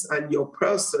independence and your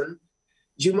person,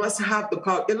 you must have the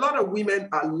power. A lot of women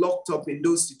are locked up in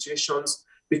those situations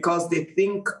because they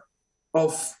think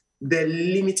of their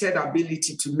limited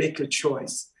ability to make a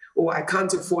choice. Oh, I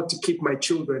can't afford to keep my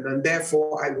children, and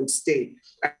therefore I will stay.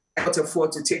 I cannot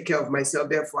afford to take care of myself,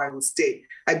 therefore I will stay.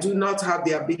 I do not have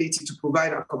the ability to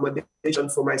provide accommodation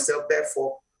for myself,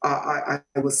 therefore I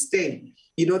will stay.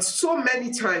 You know, so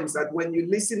many times that when you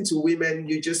listen to women,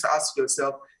 you just ask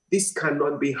yourself, this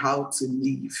cannot be how to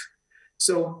live.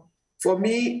 So for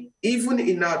me, even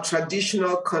in our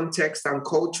traditional context and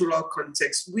cultural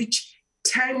context, which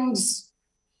tends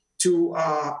to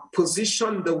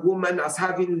position the woman as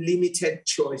having limited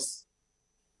choice,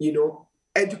 you know,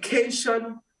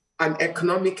 education and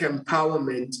economic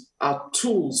empowerment are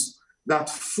tools that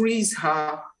frees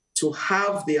her to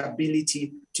have the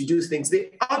ability to do things.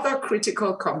 The other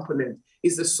critical component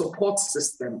is the support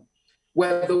system,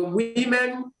 where the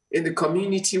women in the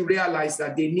community realize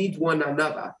that they need one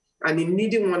another. And in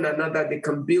needing one another, they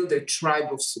can build a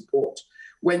tribe of support.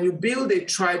 When you build a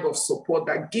tribe of support,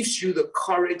 that gives you the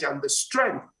courage and the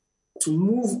strength to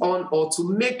move on or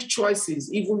to make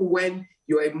choices, even when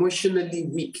you're emotionally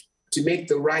weak, to make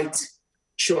the right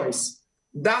choice.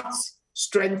 That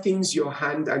strengthens your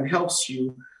hand and helps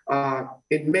you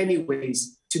in many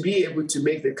ways to be able to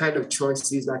make the kind of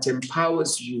choices that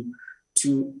empowers you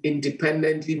to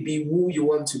independently be who you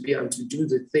want to be and to do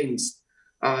the things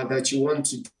that you want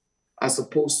to do, as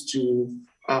opposed to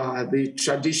the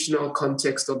traditional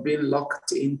context of being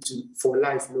locked into for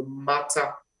life, no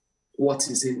matter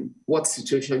what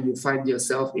situation you find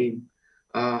yourself in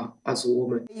as a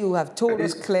woman. You have told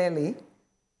us clearly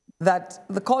that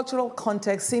the cultural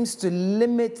context seems to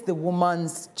limit the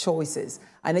woman's choices,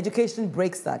 and education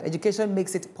breaks that. Education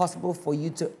makes it possible for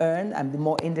you to earn and be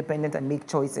more independent and make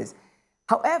choices.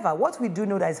 However, what we do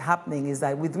know that is happening is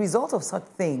that with the result of such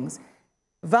things,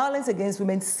 violence against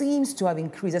women seems to have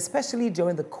increased, especially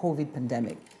during the COVID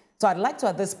pandemic. So I'd like to,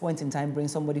 at this point in time, bring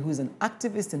somebody who's an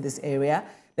activist in this area.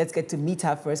 Let's get to meet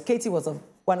her first. Katie was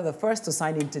one of the first to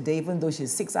sign in today, even though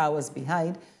she's 6 hours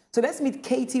behind. So let's meet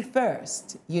Katie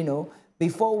first,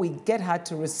 before we get her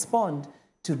to respond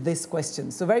to this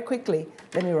question. So very quickly,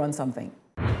 let me run something.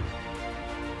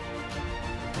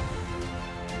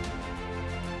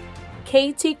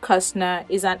 Katie Kustner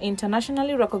is an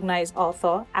internationally recognized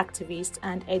author, activist,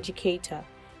 and educator.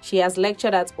 She has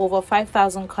lectured at over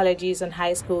 5,000 colleges and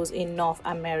high schools in North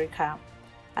America.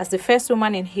 As the first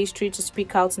woman in history to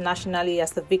speak out nationally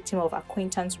as the victim of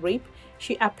acquaintance rape,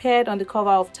 she appeared on the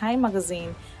cover of Time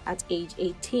magazine at age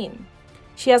 18.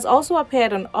 She has also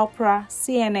appeared on Oprah,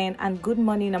 CNN, and Good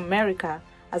Morning America,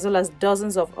 as well as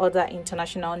dozens of other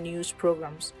international news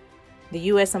programs. The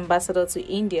U.S. ambassador to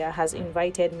India has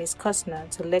invited Ms. Kustner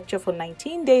to lecture for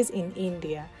 19 days in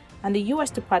India, and the U.S.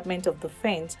 Department of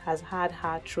Defense has had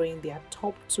her train their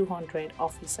top 200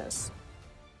 officers.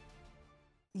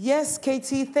 Yes,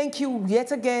 Katie, thank you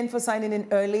yet again for signing in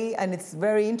early, and it's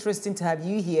very interesting to have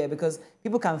you here because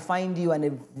people can find you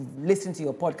and listen to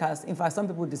your podcast. In fact, some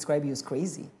people describe you as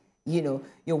crazy. You're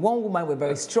one woman with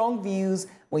very strong views.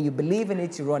 When you believe in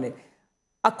it, you run it.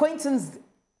 Acquaintance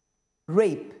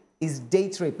rape is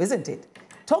date rape, isn't it?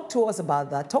 Talk to us about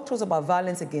that. Talk to us about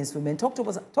violence against women. Talk to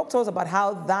us about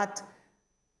how that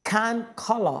can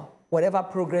color whatever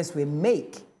progress we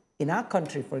make in our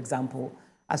country, for example,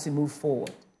 as we move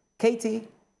forward. Katie,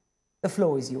 the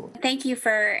floor is yours. Thank you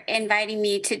for inviting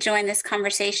me to join this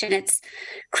conversation. It's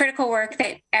critical work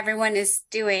that everyone is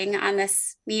doing on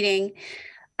this meeting.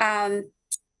 I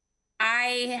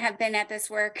have been at this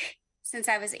work since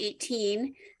I was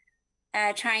 18,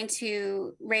 trying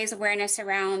to raise awareness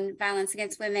around violence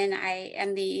against women. I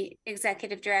am the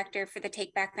executive director for the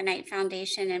Take Back the Night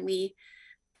Foundation, and we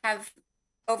have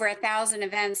over 1,000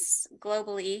 events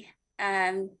globally.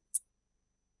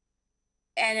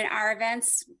 And our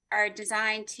events are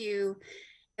designed to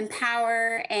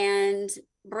empower and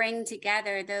bring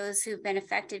together those who've been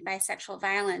affected by sexual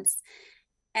violence.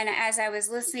 And as I was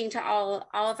listening to all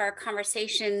of our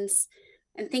conversations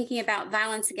and thinking about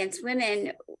violence against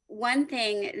women, one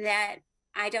thing that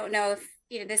I don't know if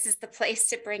this is the place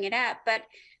to bring it up, but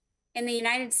in the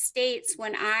United States,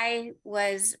 when I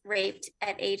was raped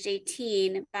at age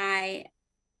 18 by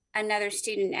another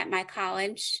student at my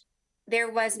college, there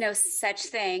was no such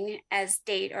thing as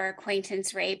date or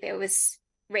acquaintance rape. It was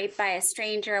rape by a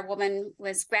stranger. A woman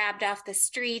was grabbed off the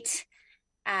street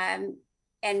and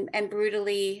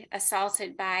brutally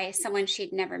assaulted by someone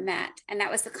she'd never met. And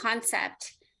that was the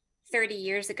concept 32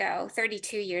 years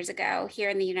ago here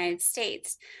in the United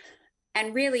States.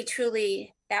 And really,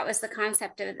 truly, that was the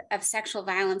concept of sexual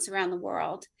violence around the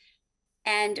world.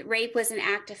 And rape was an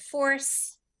act of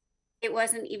force. It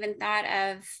wasn't even thought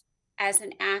of as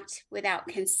an act without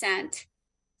consent.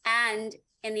 And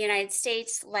in the United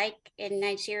States, like in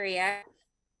Nigeria,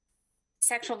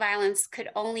 sexual violence could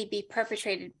only be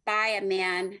perpetrated by a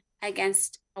man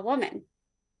against a woman.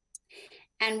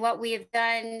 And what we have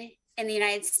done in the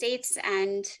United States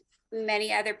and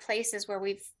many other places where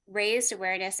we've raised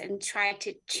awareness and tried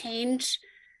to change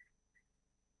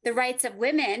the rights of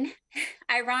women,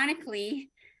 ironically,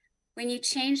 when you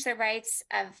change the rights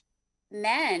of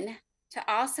men to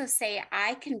also say,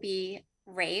 I can be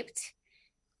raped,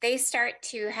 they start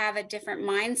to have a different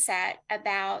mindset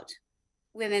about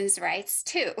women's rights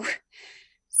too.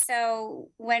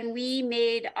 So when we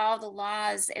made all the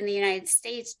laws in the United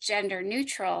States gender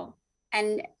neutral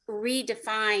and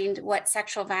redefined what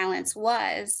sexual violence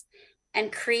was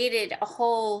and created a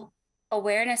whole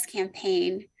awareness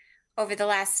campaign over the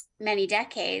last many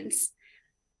decades,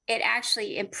 it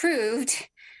actually improved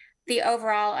the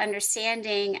overall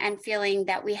understanding and feeling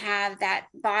that we have that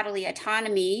bodily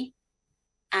autonomy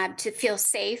to feel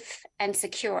safe and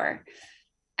secure.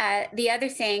 The other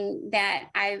thing that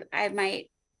I might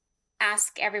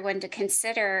ask everyone to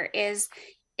consider is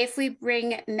if we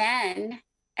bring men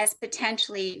as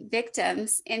potentially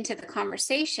victims into the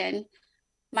conversation,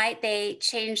 might they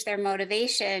change their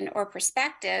motivation or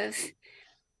perspective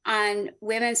on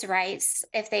women's rights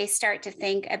if they start to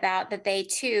think about that they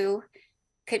too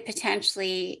could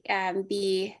potentially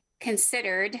be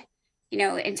considered,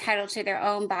 entitled to their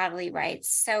own bodily rights.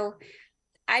 So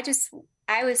I just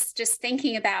I was just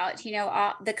thinking about,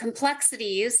 all the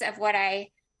complexities of what I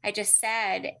just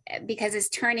said, because it's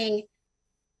turning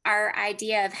our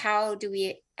idea of how do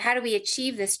we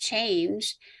achieve this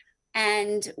change.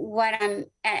 And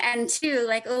too,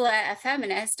 like Ula, a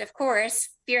feminist, of course,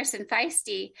 fierce and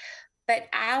feisty,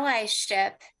 but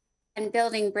allyship and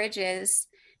building bridges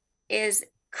is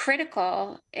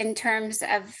critical in terms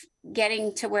of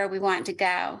getting to where we want to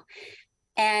go.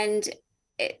 And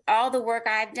all the work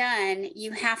I've done,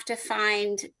 you have to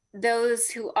find those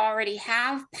who already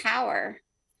have power,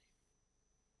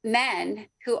 men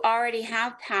who already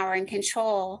have power and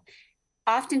control.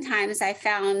 Oftentimes I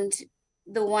found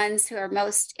the ones who are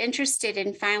most interested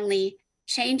in finally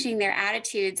changing their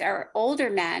attitudes are older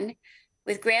men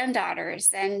with granddaughters.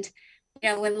 And,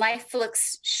 when life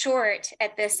looks short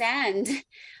at this end,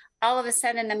 all of a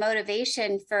sudden the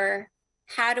motivation for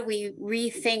how do we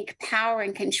rethink power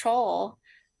and control,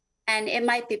 and it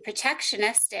might be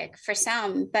protectionistic for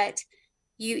some, but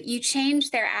you change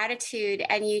their attitude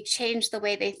and you change the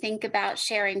way they think about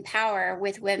sharing power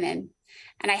with women.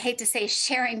 And I hate to say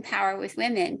sharing power with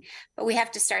women, but we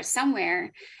have to start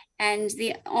somewhere. And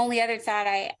the only other thought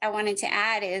I wanted to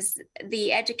add is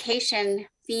the education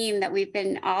theme that we've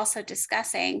been also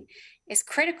discussing is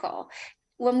critical.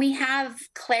 When we have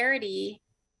clarity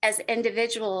as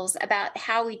individuals about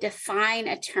how we define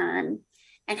a term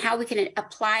and how we can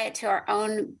apply it to our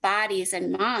own bodies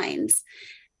and minds,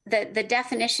 the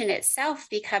definition itself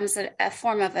becomes a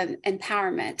form of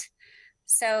empowerment.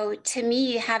 So to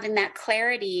me, having that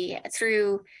clarity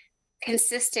through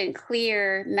consistent,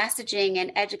 clear messaging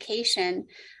and education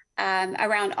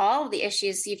around all of the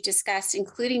issues you've discussed,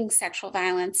 including sexual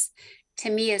violence,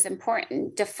 to me is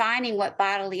important. Defining what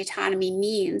bodily autonomy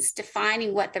means,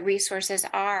 defining what the resources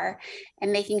are,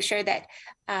 and making sure that,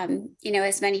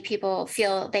 as many people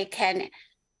feel they can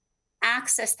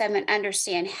access them and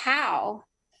understand how,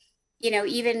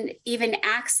 even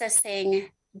accessing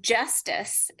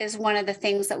justice is one of the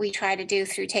things that we try to do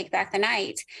through Take Back the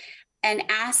Night, and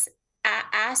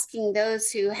asking those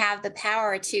who have the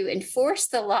power to enforce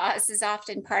the laws is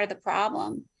often part of the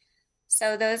problem.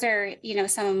 So those are,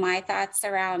 some of my thoughts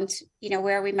around,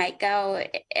 where we might go,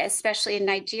 especially in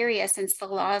Nigeria, since the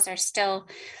laws are still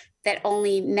that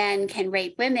only men can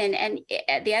rape women. And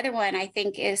the other one I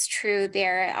think is true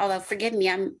there, although forgive me,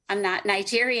 I'm not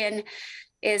Nigerian,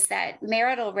 is that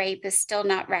marital rape is still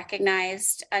not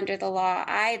recognized under the law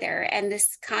either. And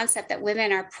this concept that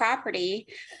women are property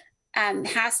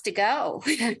has to go.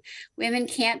 Women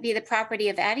can't be the property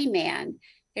of any man.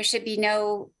 There should be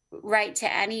no right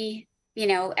to any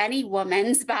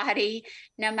woman's body,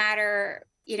 no matter,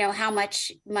 how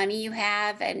much money you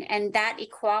have. And that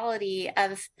equality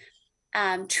of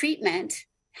treatment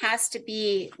has to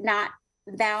be not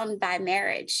bound by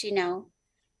marriage,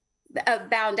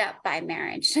 bound up by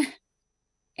marriage,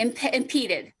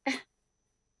 impeded. Thank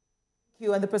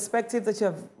you. And the perspective that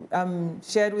you have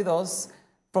shared with us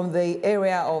from the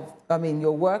area of,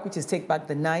 your work, which is Take Back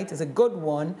the Night, is a good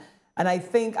one. And I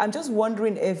think, I'm just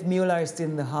wondering if Mueller is still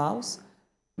in the house,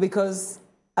 because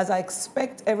as I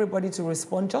expect everybody to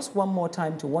respond just one more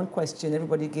time to one question,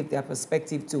 everybody give their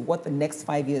perspective to what the next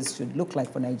 5 years should look like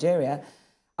for Nigeria,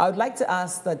 I would like to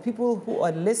ask that people who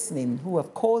are listening, who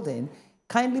have called in,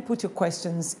 kindly put your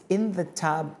questions in the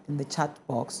tab, in the chat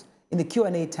box, in the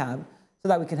Q&A tab, so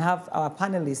that we can have our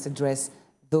panelists address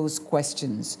those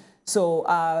questions. So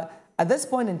at this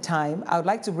point in time, I would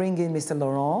like to bring in Mr.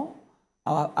 Laurent,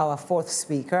 our fourth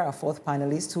speaker, our fourth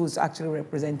panelist, who's actually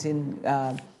representing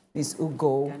Ms.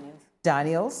 Ugo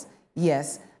Daniels.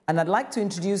 Yes, and I'd like to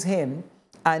introduce him.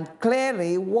 And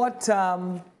clearly what,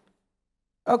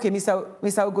 okay,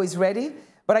 Mr. Ugo is ready,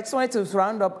 but I just wanted to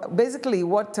round up. Basically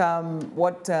what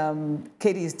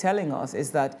Katie is telling us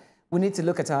is that we need to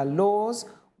look at our laws.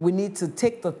 We need to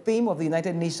take the theme of the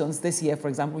United Nations this year, for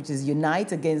example, which is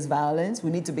Unite Against Violence.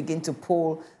 We need to begin to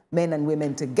pull men and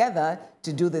women together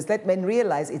to do this. Let men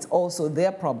realize it's also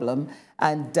their problem.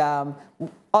 And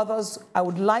others, I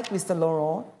would like Mr.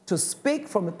 Laurent to speak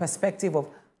from the perspective of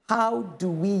how do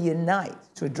we unite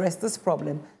to address this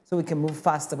problem so we can move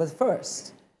faster. But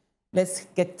first, let's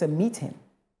get to meet him.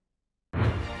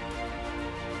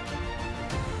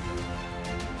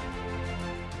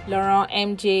 Laurent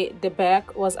M.J.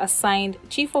 Deberg was assigned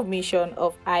Chief of Mission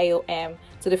of IOM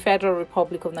to the Federal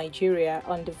Republic of Nigeria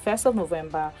on the 1st of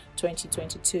November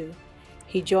 2022.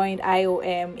 He joined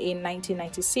IOM in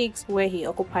 1996, where he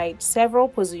occupied several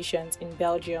positions in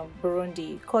Belgium,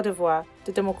 Burundi, Cote d'Ivoire,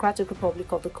 the Democratic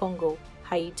Republic of the Congo,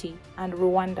 Haiti, and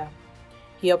Rwanda.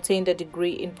 He obtained a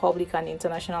degree in Public and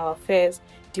International Affairs,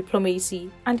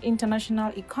 Diplomacy, and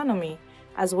International Economy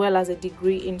as well as a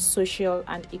degree in social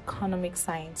and economic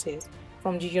sciences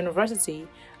from the University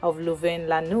of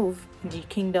Louvain-la-Neuve in the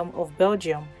Kingdom of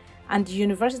Belgium and the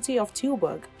University of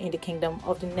Tilburg in the Kingdom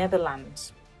of the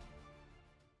Netherlands.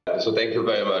 So thank you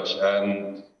very much.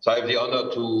 So I have the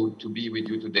honor to be with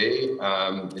you today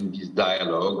in this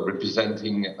dialogue,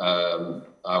 representing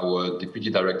our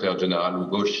Deputy Director General,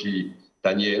 Ugochi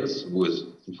Daniels, who is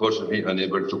unfortunately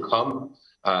unable to come.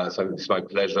 So it's my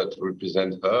pleasure to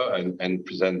represent her and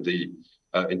present the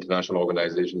International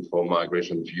Organization for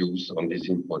Migration views on this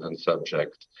important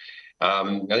subject.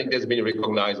 I think there's been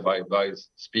recognized by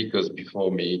speakers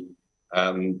before me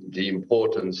the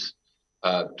importance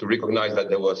to recognize that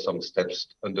there were some steps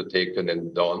undertaken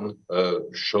and done,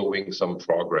 showing some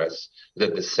progress, but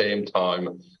at the same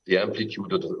time, the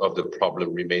amplitude of the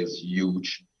problem remains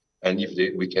huge. And if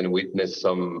we can witness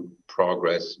some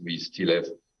progress, we still have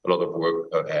a lot of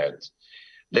work ahead.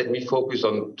 Let me focus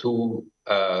on two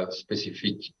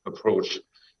specific approaches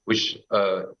which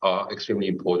are extremely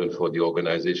important for the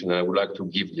organization. And I would like to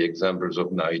give the examples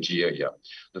of Nigeria.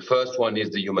 The first one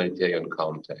is the humanitarian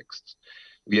context.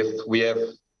 We have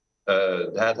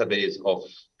a database of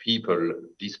people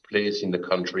displaced in the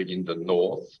country in the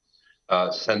north,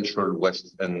 central,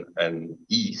 west, and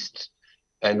east,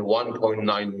 and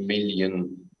 1.9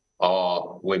 million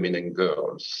are women and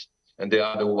girls. And they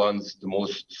are the ones the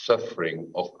most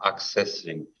suffering of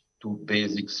accessing to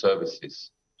basic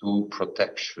services, to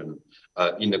protection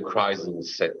in a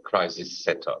crisis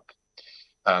setup.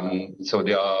 So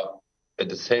they are, at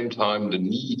the same time, the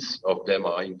needs of them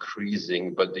are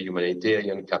increasing, but the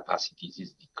humanitarian capacities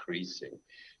is decreasing,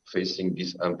 facing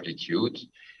this amplitude.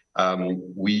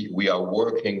 We are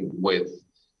working with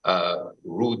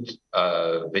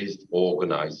root-based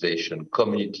organization,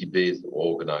 community-based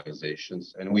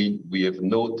organizations, and we have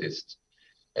noticed,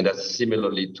 and that's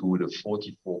similarly to the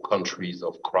 44 countries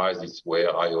of crisis where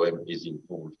IOM is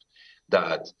involved,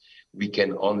 that we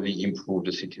can only improve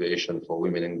the situation for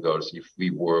women and girls if we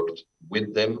worked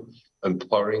with them,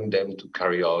 empowering them to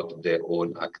carry out their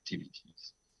own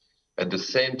activities. At the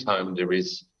same time,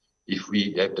 if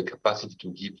we have the capacity to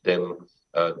give them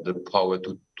the power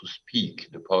to speak,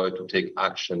 the power to take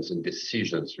actions and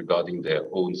decisions regarding their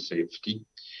own safety,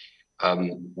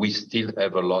 we still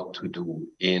have a lot to do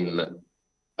in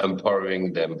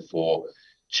empowering them for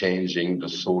changing the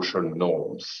social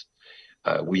norms.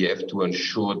 We have to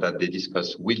ensure that they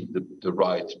discuss with the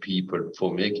right people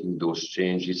for making those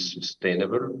changes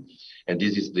sustainable. And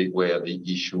this is where the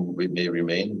issue may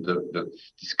remain. The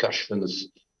discussions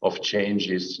of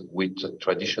changes with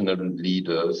traditional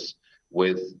leaders,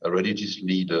 with religious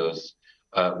leaders,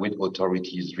 with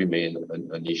authorities remain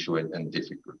an issue and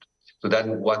difficult. So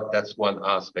that's one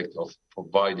aspect of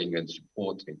providing and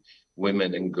supporting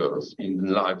women and girls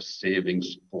in life-saving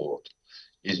support.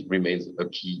 It remains a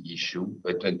key issue,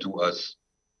 but then to us,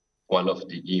 one of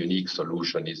the unique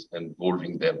solutions is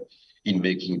involving them in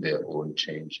making their own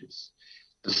changes.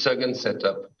 The second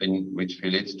setup, which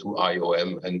relates to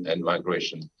IOM and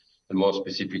migration, and more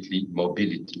specifically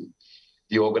mobility.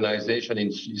 The organization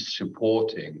is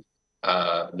supporting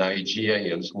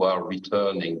Nigerians who are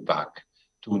returning back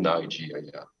to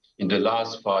Nigeria. In the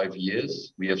last 5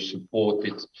 years, we have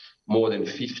supported more than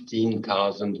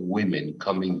 15,000 women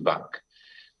coming back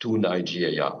to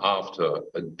Nigeria after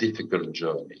a difficult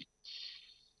journey.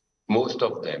 Most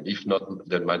of them, if not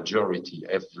the majority,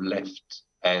 have left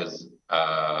as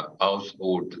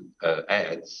household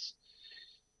heads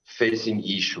facing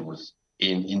issues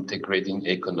in integrating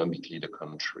economically the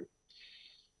country.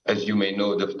 As you may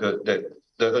know, the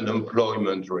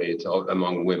unemployment rate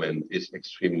among women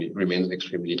remains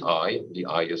extremely high, the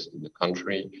highest in the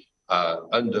country.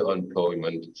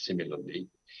 Underemployment similarly.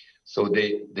 So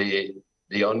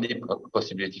the only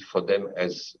possibility for them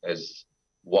as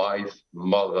wife,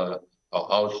 mother, or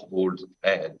household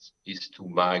heads is to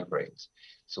migrate.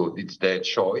 So it's their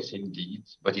choice indeed,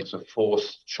 but it's a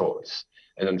forced choice.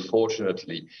 And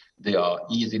unfortunately, they are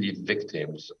easily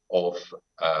victims of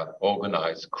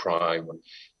organized crime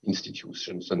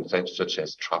institutions and such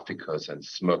as traffickers and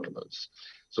smugglers.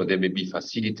 So they may be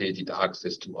facilitated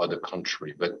access to other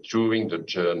countries, but during the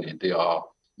journey, they are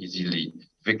easily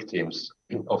victims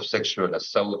of sexual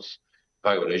assaults,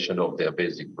 violation of their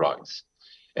basic rights.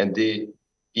 And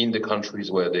in the countries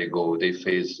where they go, they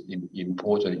face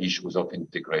important issues of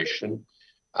integration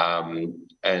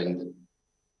and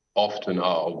often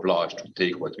are obliged to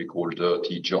take what we call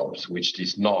dirty jobs, which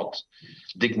is not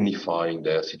dignifying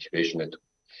their situation at all.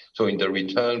 So in the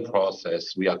return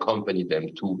process, we accompany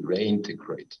them to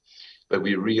reintegrate. But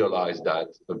we realize that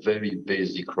a very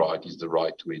basic right is the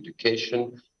right to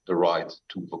education, the right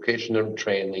to vocational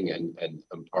training and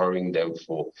empowering them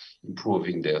for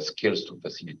improving their skills to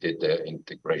facilitate their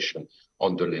integration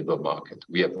on the labor market.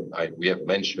 We have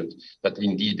mentioned that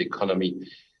indeed economy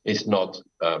is not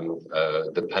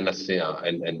the panacea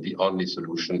and the only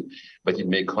solution, but it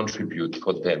may contribute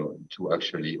for them to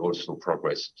actually also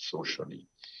progress socially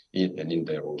in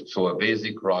their role. So a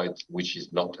basic right which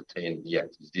is not attained yet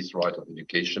is this right of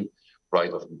education,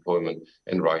 right of employment,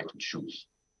 and right to choose.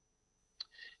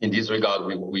 In this regard,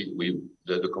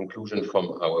 the conclusion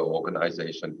from our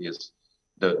organization is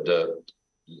the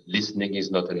listening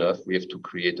is not enough. We have to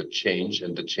create a change,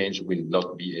 and the change will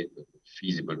not be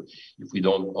feasible if we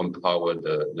don't empower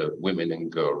the women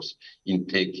and girls in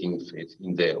taking faith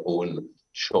in their own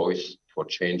choice for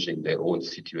changing their own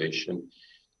situation,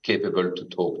 capable to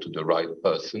talk to the right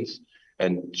persons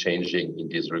and changing in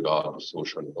this regard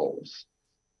social norms.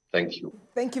 Thank you.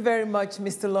 Thank you very much,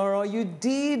 Mr. Laurent. You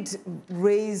did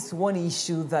raise one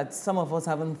issue that some of us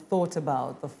haven't thought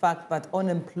about, the fact that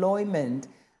unemployment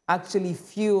actually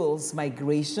fuels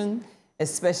migration,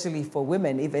 especially for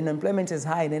women. If unemployment is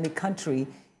high in any country,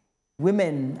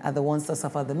 women are the ones that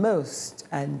suffer the most.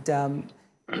 And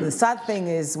the sad thing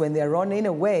is when they're running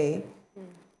away,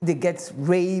 they get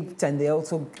raped and they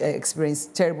also experience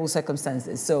terrible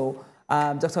circumstances. So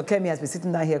Dr. Kemi has been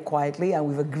sitting down here quietly, and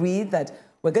we've agreed that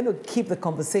we're going to keep the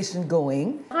conversation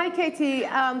going. Hi, Katie.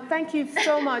 Thank you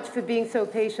so much for being so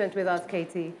patient with us,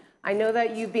 Katie. I know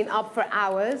that you've been up for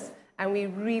hours, and we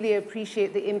really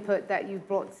appreciate the input that you've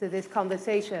brought to this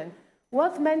conversation.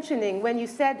 Worth mentioning, when you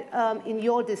said in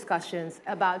your discussions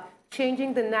about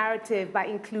changing the narrative by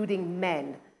including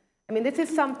men, I mean, this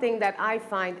is something that I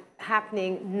find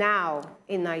happening now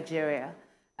in Nigeria.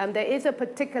 There is a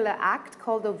particular act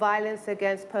called the Violence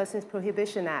Against Persons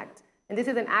Prohibition Act. And this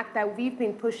is an act that we've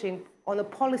been pushing on a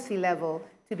policy level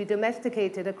to be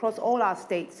domesticated across all our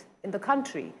states in the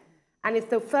country. And it's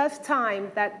the first time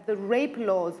that the rape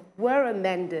laws were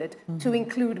amended to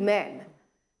include men.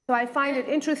 So I find it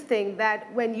interesting that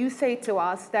when you say to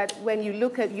us that when you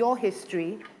look at your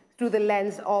history through the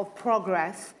lens of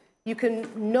progress, you can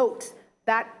note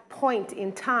that point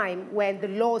in time when the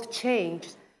laws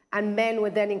changed and men were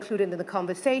then included in the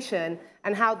conversation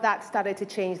and how that started to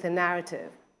change the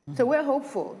narrative. So we're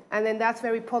hopeful, and then that's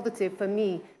very positive for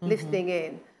me listening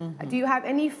in. Do you have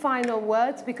any final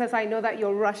words? Because I know that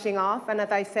you're rushing off, and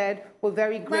as I said, we're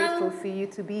very grateful for you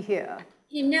to be here.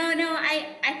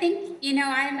 I think,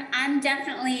 I'm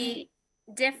definitely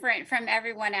different from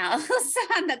everyone else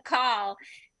on the call.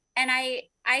 And I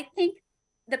think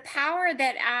the power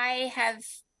that I have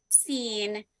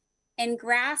seen in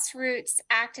grassroots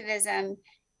activism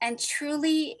and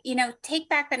truly, Take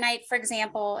Back the Night, for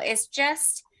example, is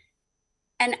just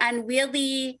an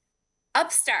unwieldy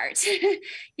upstart.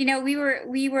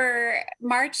 We were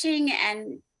marching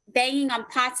and banging on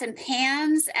pots and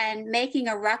pans and making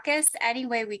a ruckus any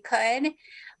way we could.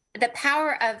 The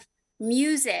power of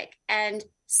music and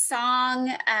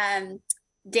song,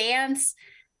 dance,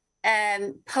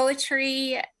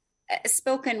 poetry,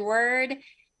 spoken word,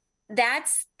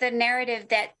 that's the narrative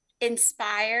that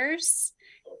inspires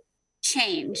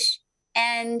change.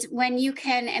 And when you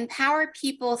can empower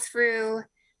people through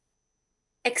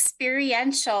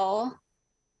experiential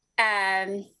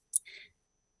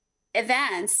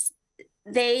events,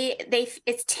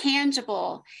 it's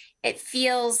tangible. It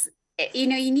feels, you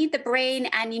need the brain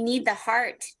and you need the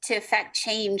heart to affect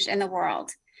change in the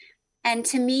world. And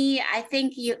to me, I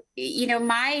think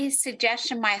my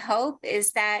suggestion, my hope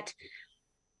is that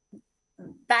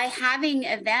by having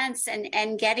events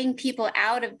and getting people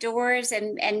out of doors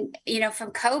and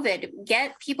from COVID,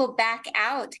 get people back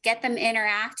out, get them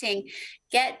interacting,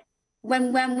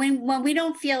 when we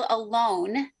don't feel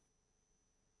alone,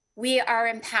 we are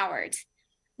empowered.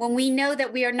 When we know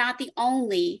that we are not the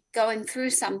only going through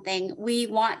something, we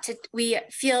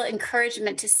feel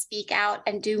encouragement to speak out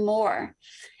and do more.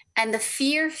 And the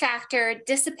fear factor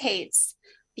dissipates,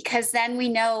 because then we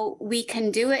know we can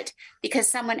do it because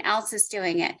someone else is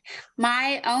doing it.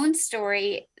 My own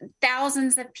story,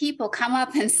 thousands of people come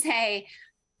up and say,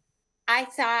 I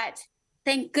thought,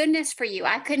 thank goodness for you.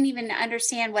 I couldn't even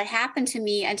understand what happened to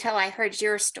me until I heard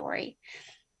your story.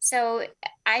 So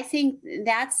I think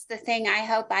that's the thing I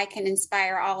hope I can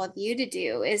inspire all of you to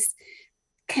do, is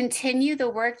continue the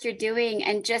work you're doing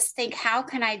and just think, how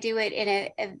can I do it in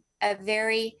a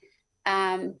very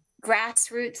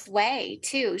grassroots way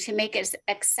too, to make it as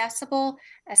accessible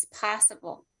as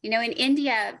possible. In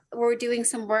India, we're doing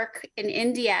some work in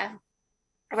India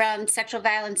around sexual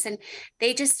violence, and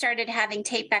they just started having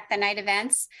Take Back the Night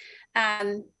events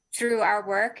through our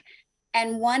work.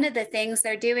 And one of the things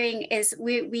they're doing is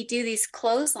we do these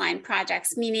clothesline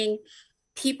projects, meaning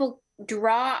people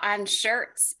draw on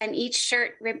shirts and each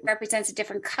shirt represents a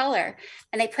different color,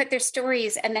 and they put their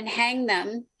stories and then hang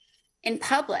them in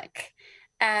public.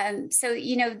 So,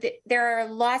 there are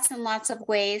lots and lots of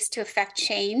ways to affect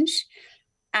change,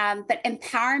 but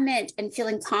empowerment and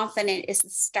feeling confident is the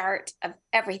start of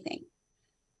everything.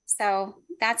 So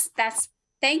that's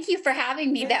thank you for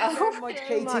having me, though. Thank you very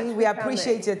much, Katie. We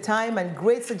appreciate your time and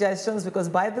great suggestions because,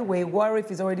 by the way,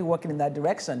 WARIF is already working in that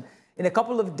direction. In a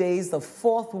couple of days, the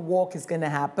 4th walk is going to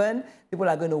happen. People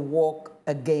are going to walk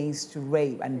against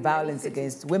rape and violence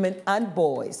against women and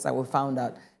boys, that we found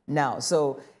out now.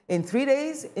 So in 3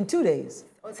 days, in 2 days?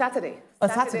 On Saturday. On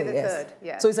Saturday, the yes. 3rd,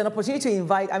 yeah. So it's an opportunity to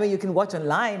invite, you can watch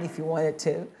online if you wanted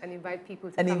to. And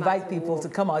invite people to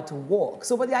come out to walk.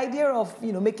 So, but the idea of,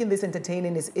 making this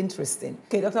entertaining is interesting.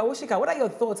 Okay, Dr. Awosika, what are your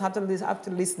thoughts after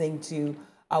listening to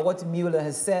what Mueller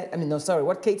has said,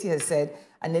 what Katie has said,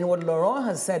 and then what Laurent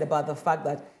has said about the fact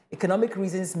that economic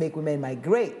reasons make women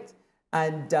migrate.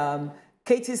 And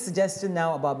Katie's suggestion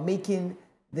now about making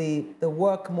the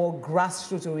work more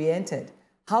grassroots oriented.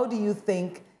 How do you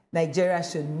think Nigeria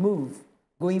should move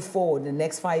going forward in the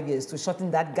next 5 years to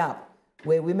shorten that gap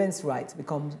where women's rights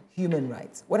become human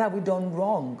rights? What have we done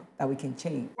wrong that we can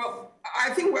change? Well,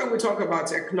 I think when we talk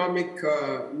about economic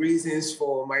reasons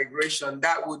for migration,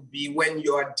 that would be when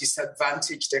you are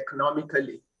disadvantaged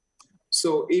economically.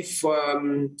 So if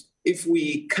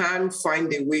we can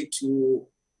find a way to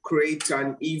create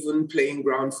an even playing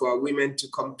ground for women to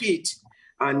compete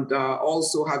and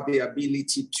also have the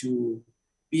ability to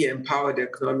be empowered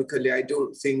economically, I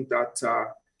don't think that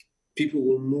people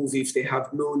will move if they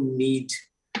have no need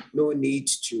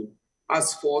to.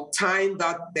 As for tying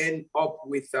that then up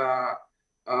with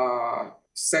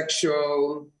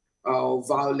sexual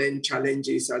violent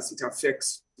challenges as it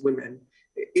affects women,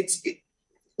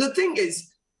 the thing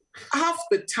is, half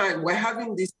the time we're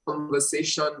having this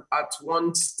conversation at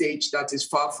one stage that is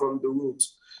far from the root.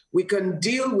 We can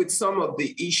deal with some of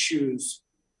the issues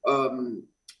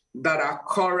that are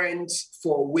current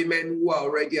for women who are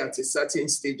already at a certain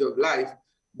stage of life.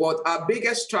 But our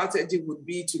biggest strategy would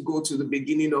be to go to the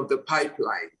beginning of the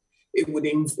pipeline. It would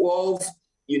involve,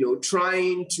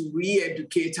 trying to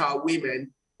re-educate our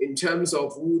women in terms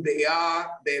of who they are,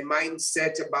 their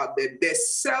mindset about their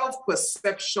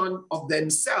self-perception of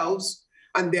themselves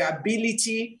and their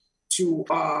ability to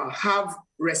have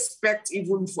respect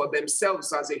even for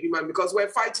themselves as a human, because we're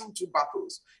fighting two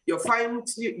battles. You're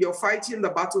fighting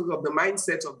the battles of the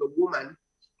mindset of the woman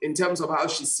in terms of how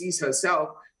she sees herself.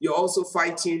 You're also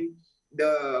fighting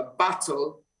the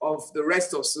battle of the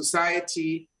rest of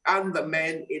society and the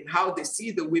men in how they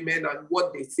see the women and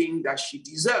what they think that she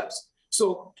deserves.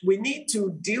 So we need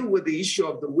to deal with the issue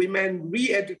of the women,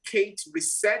 re-educate,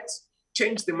 reset,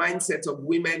 change the mindset of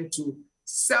women to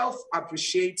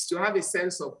self-appreciate, to have a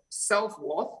sense of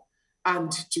self-worth,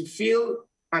 and to feel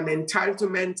an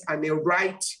entitlement and a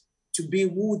right to be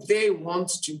who they want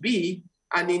to be.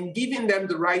 And in giving them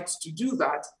the right to do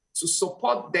that, to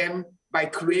support them by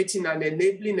creating an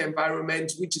enabling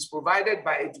environment which is provided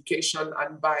by education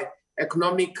and by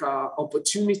economic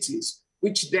opportunities,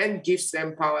 which then gives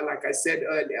them power, like I said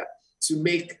earlier, to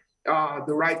make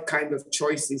the right kind of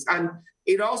choices. And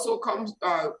it also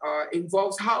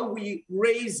involves how we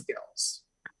raise girls.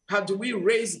 How do we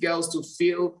raise girls to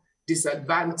feel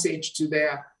disadvantaged to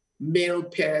their male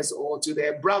peers or to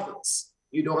their brothers?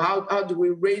 How do we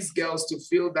raise girls to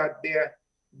feel that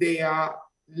they are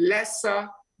lesser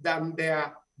than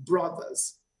their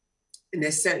brothers, in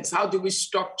a sense? How do we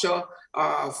structure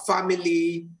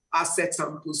family assets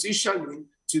and positioning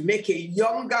to make a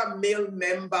younger male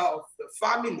member of the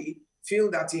family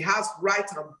feel that he has right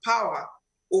and power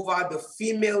over the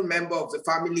female member of the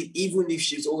family, even if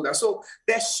she's older? So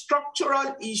there's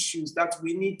structural issues that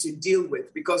we need to deal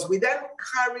with, because we then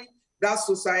carry that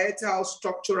societal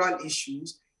structural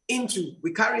issues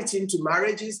we carry it into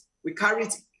marriages, we carry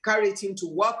it into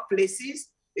workplaces.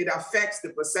 It affects the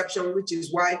perception, which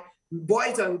is why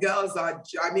boys and girls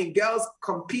girls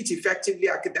compete effectively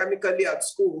academically at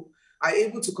school, are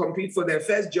able to compete for their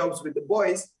first jobs with the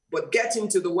boys, but get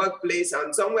into the workplace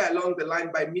and somewhere along the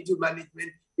line by middle management,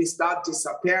 they start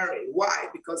disappearing. Why?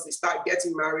 Because they start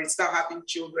getting married, start having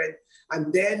children,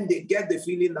 and then they get the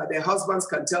feeling that their husbands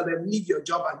can tell them, leave your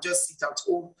job and just sit at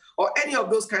home, or any of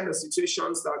those kind of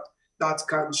situations that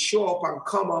can show up and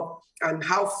come up, and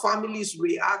how families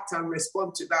react and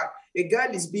respond to that. A girl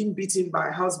is being beaten by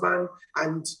her husband,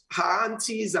 and her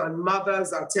aunties and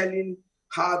mothers are telling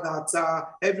her that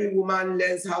every woman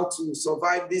learns how to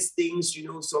survive these things, you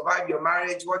know, survive your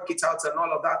marriage, work it out and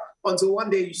all of that, until one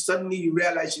day suddenly you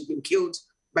realize you've been killed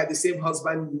by the same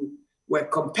husband you were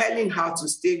compelling her to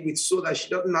stay with, so that she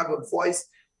doesn't have a voice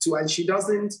to, and she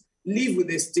doesn't live with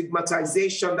a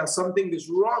stigmatization that something is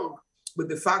wrong with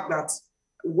the fact that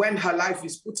when her life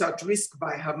is put at risk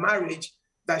by her marriage,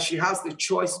 that she has the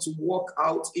choice to walk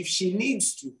out if she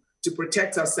needs to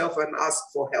protect herself and ask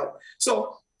for help.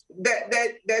 So there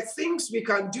are things we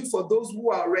can do for those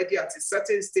who are already at a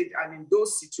certain stage and in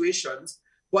those situations,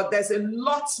 but there's a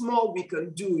lot more we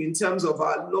can do in terms of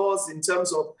our laws, in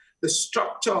terms of the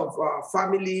structure of our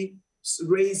family,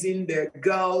 raising their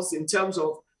girls, in terms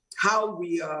of how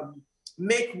we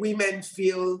make women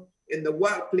feel in the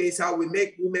workplace, how we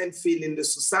make women feel in the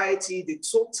society, the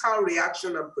total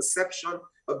reaction and perception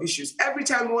of issues. Every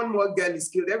time one more girl is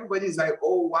killed, everybody's like,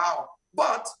 oh, wow.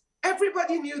 But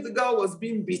everybody knew the girl was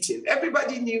being beaten.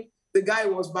 Everybody knew the guy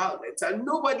was violent. And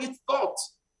nobody thought,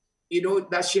 you know,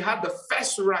 that she had the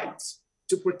first right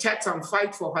to protect and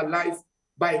fight for her life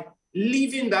by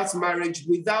leaving that marriage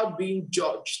without being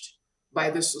judged by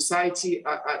the society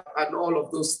and all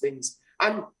of those things.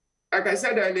 And like I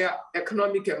said earlier,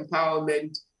 economic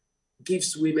empowerment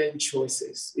gives women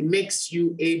choices. It makes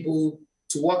you able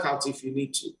to work out if you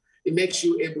need to. It makes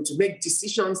you able to make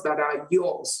decisions that are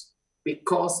yours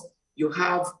because you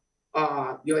have,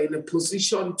 you're in a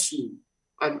position to,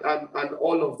 and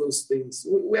all of those things.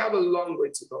 We have a long way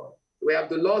to go. We have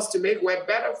the laws to make. We're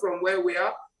better from where we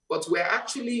are, but we're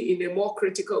actually in a more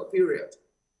critical period.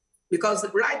 Because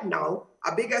right now,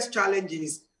 our biggest challenge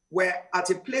is we're at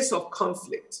a place of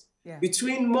conflict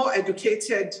between more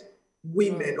educated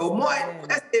women or more,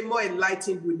 let's say more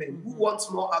enlightened women who want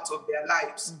more out of their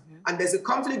lives. And there's a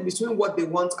conflict between what they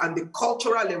want and the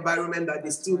cultural environment that they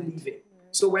still live in.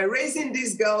 So we're raising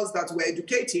these girls that we're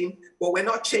educating, but we're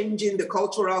not changing the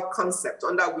cultural concept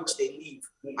under which they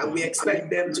live. And we expect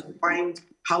them to find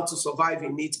how to survive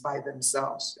in it by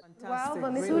themselves.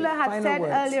 Well, Missoula had said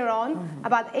earlier on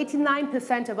about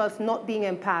 89% of us not being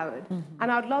empowered.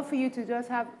 And I'd love for you to just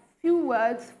have a few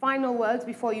words, final words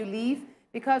before you leave,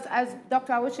 because as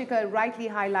Dr. Awosika rightly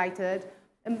highlighted,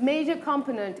 a major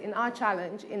component in our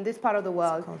challenge in this part of the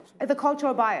world is the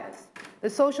cultural bias, the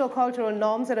social cultural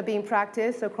norms that are being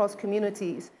practiced across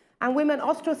communities, and women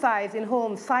ostracized in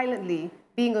homes silently,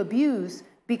 being abused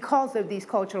because of these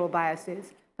cultural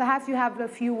biases. Perhaps you have a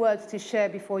few words to share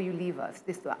before you leave us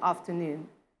this afternoon.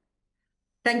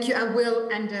 Thank you, I will.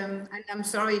 And I'm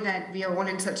sorry that we are all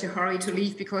in such a hurry to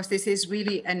leave, because this is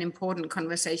really an important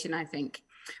conversation, I think.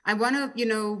 I want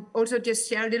to, also just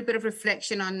share a little bit of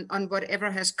reflection on whatever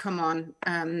has come on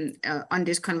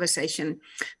this conversation.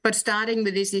 But starting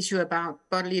with this issue about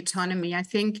bodily autonomy, I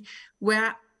think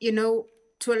where,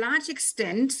 to a large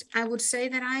extent, I would say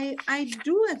that I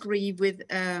do agree with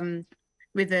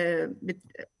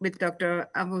Dr.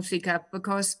 Awosika,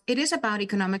 because it is about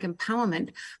economic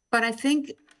empowerment. But I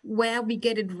think where we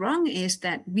get it wrong is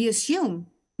that we assume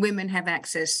women have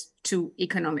access to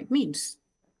economic means.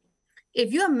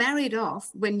 If you are married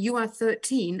off when you are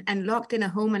 13 and locked in a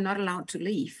home and not allowed to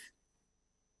leave,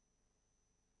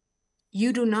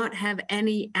 you do not have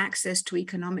any access to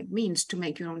economic means to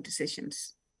make your own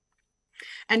decisions.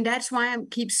 And that's why I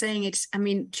keep saying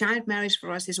child marriage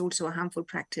for us is also a harmful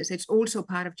practice. It's also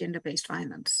part of gender-based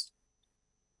violence,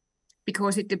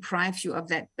 because it deprives you of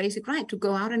that basic right to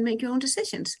go out and make your own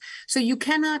decisions. So you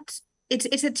cannot,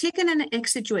 it's a chicken and an egg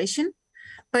situation,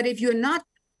 but if you're not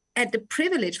at the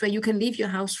privilege where you can leave your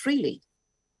house freely,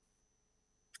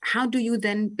 how do you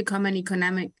then become an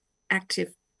economic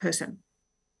active person?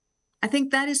 I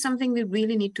think that is something we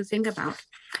really need to think about.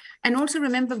 And also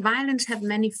remember, violence have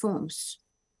many forms.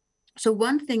 So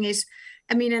one thing is,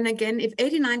 and again, if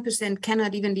 89%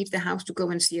 cannot even leave the house to go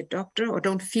and see a doctor or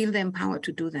don't feel they're empowered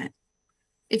to do that,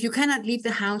 if you cannot leave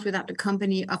the house without the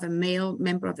company of a male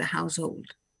member of the household,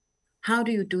 how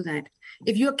do you do that?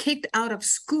 If you're kicked out of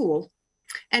school,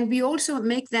 and we also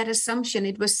make that assumption,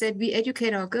 it was said we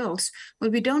educate our girls,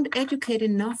 but we don't educate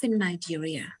enough in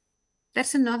Nigeria.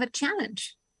 That's another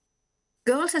challenge.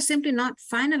 Girls are simply not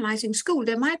finalizing school.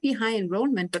 There might be high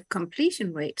enrollment, but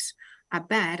completion rates are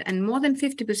bad. And more than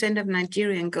 50% of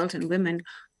Nigerian girls and women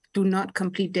do not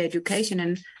complete their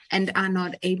education and are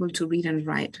not able to read and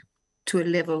write to a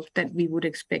level that we would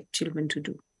expect children to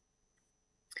do.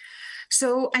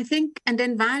 So I think, and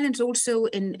then violence also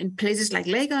in places like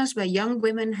Lagos, where young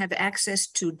women have access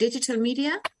to digital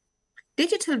media.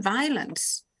 Digital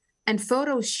violence and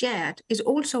photos shared is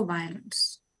also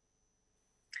violence.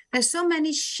 There's so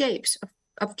many shapes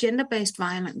of gender-based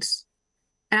violence.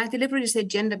 And I deliberately say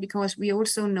gender because we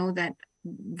also know that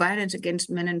violence against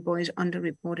men and boys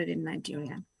underreported in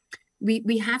Nigeria.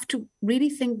 We have to really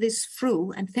think this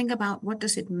through and think about what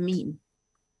does it mean.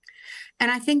 And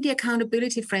I think the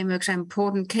accountability frameworks are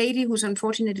important. Katie, who's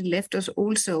unfortunately left us,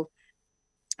 also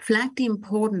flagged the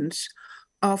importance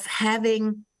of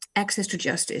having access to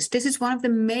justice. This is one of the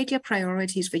major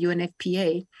priorities for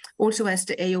UNFPA, also as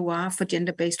the AOR for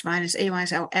gender-based violence. AOR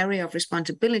is our area of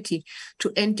responsibility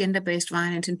to end gender-based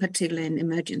violence, in particular in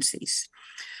emergencies.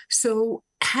 So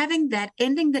having that,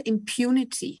 ending the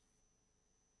impunity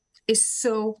is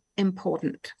so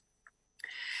important.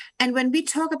 And when we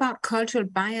talk about cultural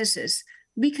biases,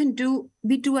 we do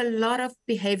a lot of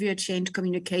behavior change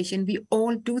communication. We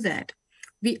all do that.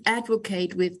 We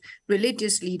advocate with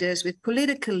religious leaders, with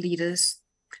political leaders,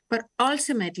 but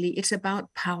ultimately it's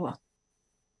about power.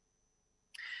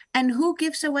 And who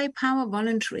gives away power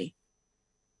voluntarily?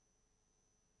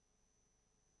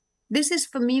 This is,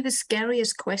 for me, the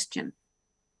scariest question.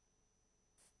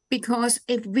 Because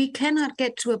if we cannot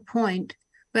get to a point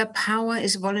where power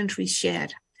is voluntarily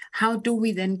shared, how do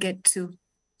we then get to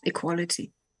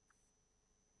equality?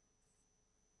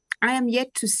 I am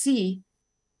yet to see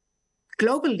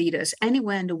global leaders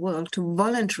anywhere in the world to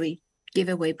voluntarily give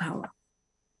away power.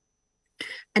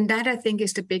 And that, I think,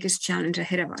 is the biggest challenge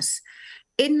ahead of us.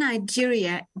 In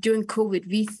Nigeria, during COVID,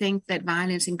 we think that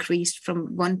violence increased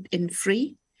from 1 in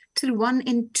 3 to 1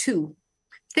 in 2.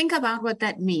 Think about what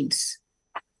that means.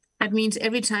 That means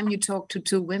every time you talk to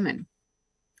 2 women,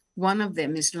 one of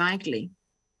them is likely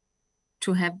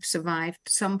to have survived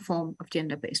some form of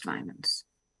gender-based violence.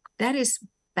 That is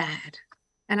bad.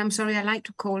 And I'm sorry, I like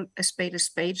to call a spade,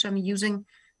 so I'm using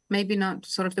maybe not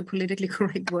sort of the politically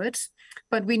correct words,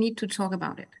 but we need to talk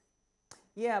about it.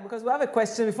 Yeah, because we have a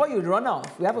question, before you run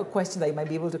off, we have a question that you might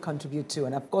be able to contribute to.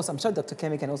 And of course, I'm sure Dr.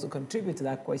 Kemi can also contribute to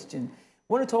that question.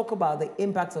 We want to talk about the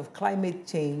impacts of climate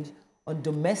change on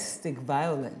domestic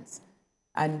violence.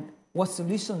 And what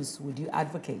solutions would you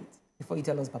advocate before you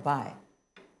tell us bye-bye?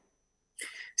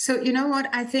 So you know what?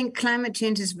 I think climate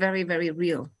change is very, very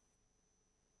real.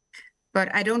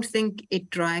 But I don't think it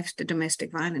drives the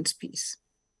domestic violence piece.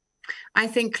 I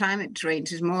think climate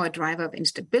change is more a driver of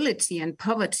instability and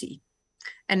poverty.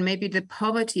 And maybe the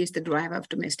poverty is the driver of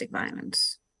domestic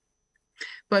violence.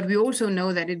 But we also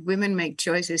know that if women make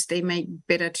choices, they make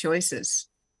better choices.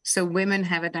 So women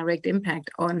have a direct impact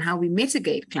on how we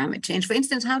mitigate climate change. For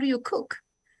instance, how do you cook?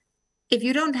 If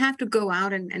you don't have to go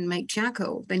out and make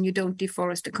charcoal, then you don't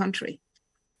deforest the country.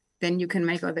 Then you can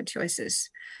make other choices.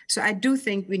 So I do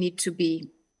think we need to be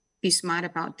smart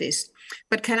about this.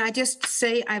 But can I just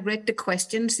say, I read the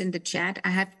questions in the chat. I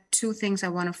have 2 things I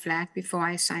want to flag before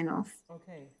I sign off.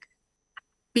 Okay.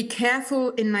 Be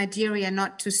careful in Nigeria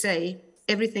not to say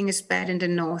everything is bad in the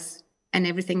north and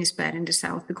everything is bad in the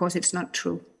south, because it's not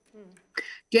true.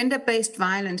 Gender-based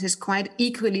violence is quite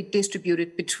equally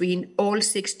distributed between all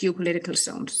 6 geopolitical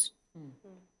zones.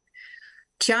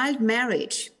 Child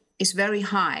marriage is very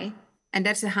high, and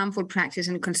that's a harmful practice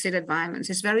and considered violence.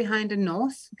 It's very high in the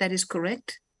north, that is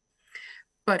correct.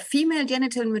 But female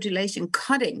genital mutilation,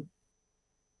 cutting,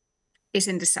 is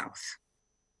in the south.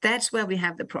 That's where we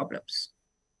have the problems.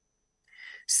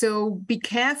 So be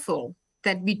careful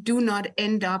that we do not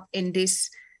end up in this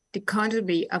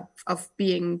dichotomy of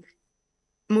being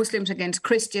Muslims against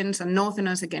Christians and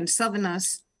Northerners against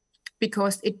Southerners,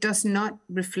 because it does not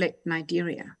reflect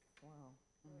Nigeria.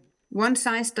 One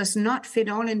size does not fit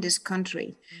all in this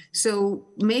country. So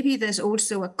maybe there's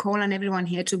also a call on everyone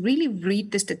here to really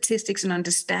read the statistics and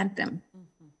understand them.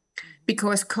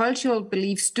 Because cultural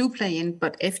beliefs do play in,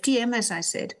 but FGM, as I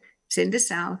said, is in the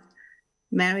south,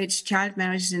 child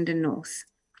marriage is in the north.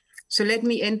 So let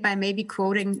me end by maybe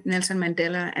quoting Nelson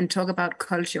Mandela and talk about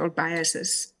cultural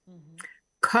biases.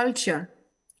 Culture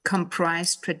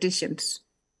comprises traditions.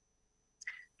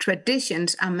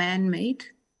 Traditions are man-made,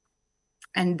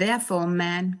 and therefore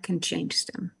man can change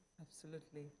them.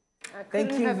 Absolutely.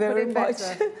 Thank you very much.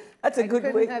 That's a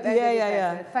good way.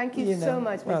 Yeah. Thank you so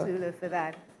much, Ms. Ula, for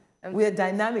that. We are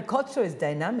dynamic. Culture is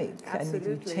dynamic.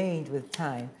 Absolutely. And it will change with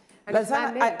time.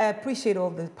 Lansana, I appreciate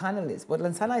all the panelists, but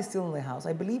Lansana is still in the house.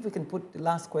 I believe we can put the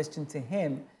last question to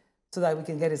him so that we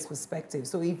can get his perspective.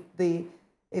 So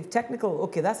if technical,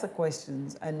 okay, that's the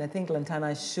questions, and I think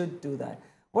Lantana should do that.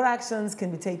 What actions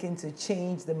can be taken to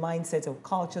change the mindset of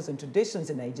cultures and traditions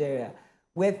in Nigeria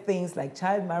where things like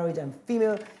child marriage and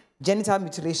female genital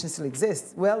mutilation still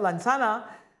exist? Well, Lantana,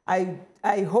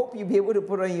 I hope you'll be able to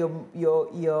put on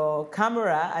your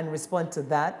camera and respond to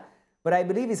that. But I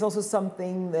believe it's also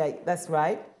something that's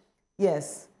right.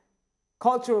 Yes,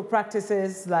 cultural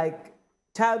practices like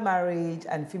child marriage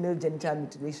and female genital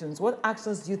mutilations. What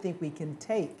actions do you think we can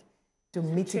take to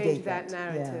mitigate change that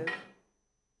narrative. Yeah.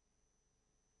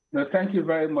 No, thank you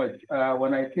very much.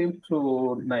 When I came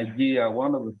to Nigeria,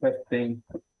 one of the first things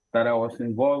that I was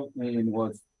involved in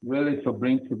was really to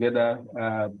bring together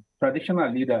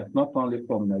traditional leaders, not only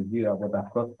from Nigeria, but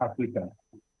across Africa,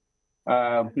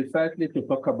 precisely to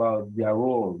talk about their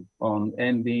role on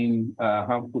ending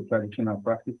harmful traditional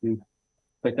practices,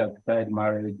 such as child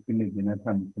marriage, female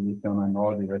genital mutilation, and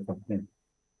all the rest of things.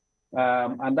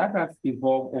 And that has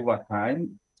evolved over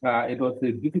time. It was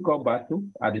a difficult battle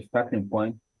at the starting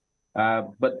point,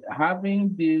 but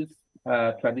having these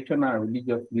traditional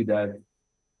religious leaders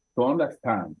to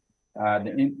understand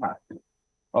the impact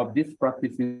of these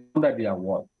practices under their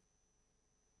watch.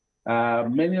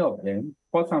 Many of them,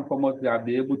 first and foremost, they are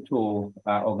able to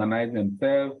organize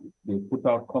themselves, they put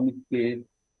out committees,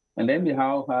 and then they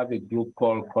have a group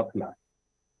called COTLA,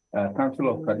 Council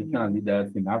of Traditional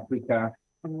Leaders in Africa,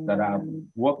 that are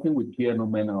working with UN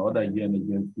Women and other UN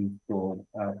agencies to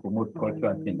promote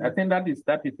cultural change. I think that is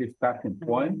a starting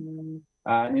point.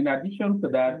 In addition to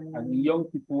that, young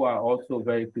people are also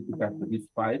very critical to this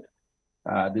fight.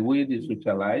 The way they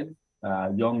socialize,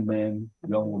 young men,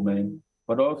 young women,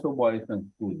 but also boys and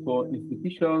schools. So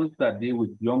institutions that deal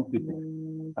with young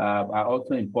people are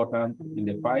also important in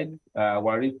the fight.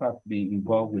 WARIF has been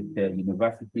involved with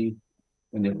universities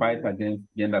in the fight against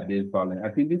gender-based violence. I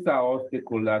think these are all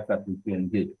stakeholders that we can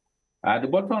engage. The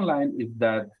bottom line is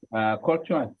that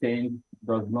cultural change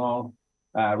does not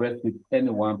rest with any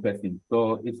one person.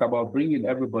 So it's about bringing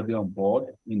everybody on board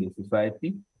in the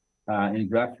society, in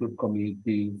grassroots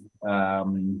communities,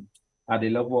 at the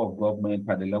level of government,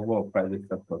 at the level of private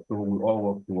sector. So we all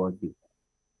work towards it.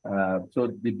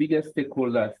 So the biggest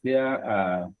stakeholders here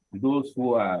are those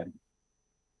who are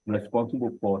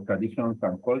responsible for traditions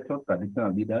and culture,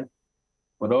 traditional leaders,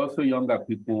 but also younger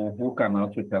people who can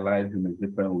also utilize in a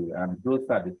different way. And those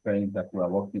are the trends that we are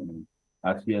working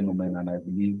on as UN Women, and I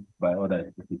believe by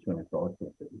other institutions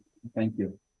also. Thank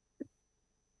you.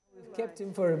 We've kept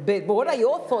him for a bit, but what are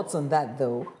your thoughts on that,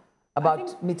 though,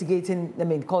 about mitigating,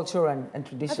 culture and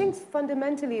tradition? I think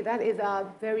fundamentally that is our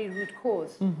very root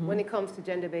cause when it comes to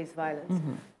gender-based violence.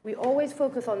 We always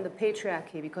focus on the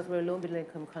patriarchy because we're a low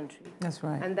middle-income country. That's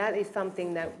right. And that is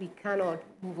something that we cannot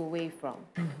move away from.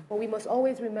 But we must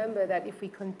always remember that if we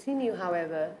continue,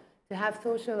 however, to have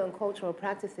social and cultural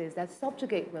practices that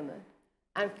subjugate women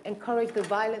and encourage the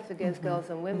violence against girls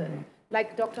and women,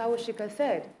 like Dr. Awosika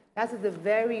said, that's at the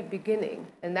very beginning,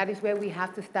 and that is where we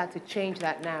have to start to change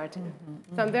that narrative.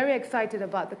 So I'm very excited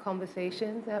about the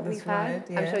conversations that we've had.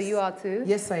 Yes. I'm sure you are too.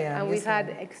 Yes, I am. And we've had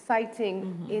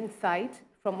exciting insight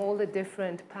from all the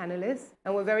different panelists,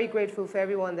 and we're very grateful for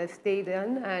everyone that stayed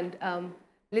in and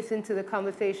listened to the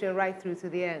conversation right through to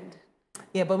the end.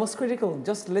 Yeah, but most critical,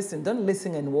 just listen. Don't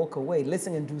listen and walk away.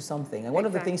 Listen and do something. And one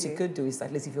of the things you could do is,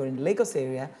 at least if you're in the Lagos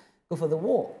area, go for the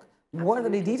walk. Absolutely. What are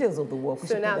the details of the walk?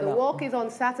 So now the walk is on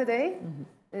Saturday.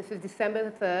 This is December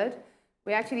the 3rd.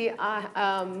 We actually are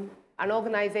an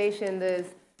organization that's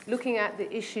looking at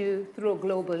the issue through a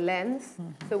global lens.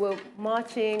 So we're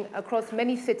marching across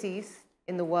many cities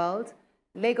in the world,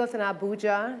 Lagos and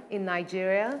Abuja in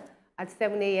Nigeria at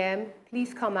 7 a.m.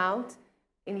 Please come out.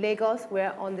 In Lagos,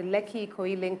 we're on the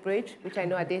Lekki-Ikoyi Link Bridge, which I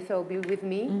know Adesa will be with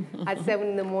me at 7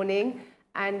 in the morning.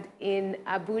 And in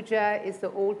Abuja is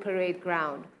the Old Parade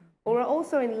Ground. But we're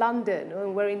also in London,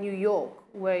 and we're in New York,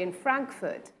 we're in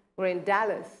Frankfurt, we're in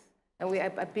Dallas. And I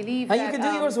believe that... And you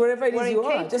can do yours wherever it is you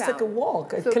are, just like a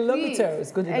walk, a kilometer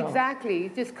is good enough. Exactly.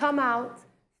 Just come out,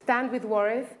 stand with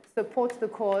WARIF, support the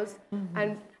cause,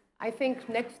 and I think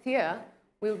next year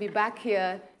we'll be back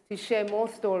here to share more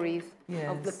stories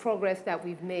of the progress that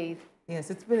we've made.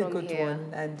 Yes, it's been a good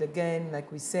one. And again,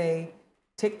 like we say,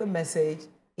 take the message,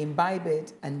 imbibe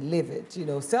it, and live it.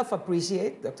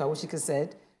 Self-appreciate, Dr. Awosika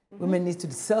said. Women need to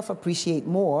self-appreciate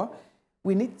more.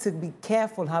 We need to be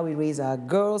careful how we raise our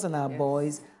girls and our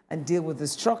boys and deal with the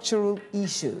structural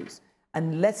issues.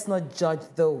 And let's not judge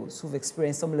those who've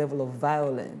experienced some level of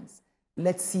violence.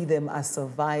 Let's see them as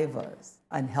survivors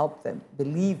and help them,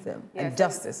 believe them, and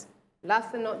justice.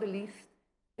 Last and not the least,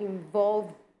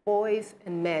 involve boys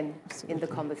and men in the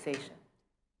conversation.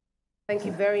 Thank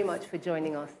you very much for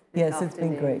joining us this afternoon. It's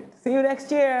been great. See you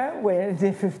next year when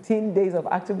the 15 days of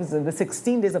activism, the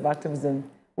 16 days of activism,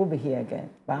 will be here again.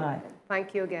 Bye.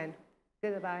 Thank you again.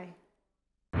 Goodbye.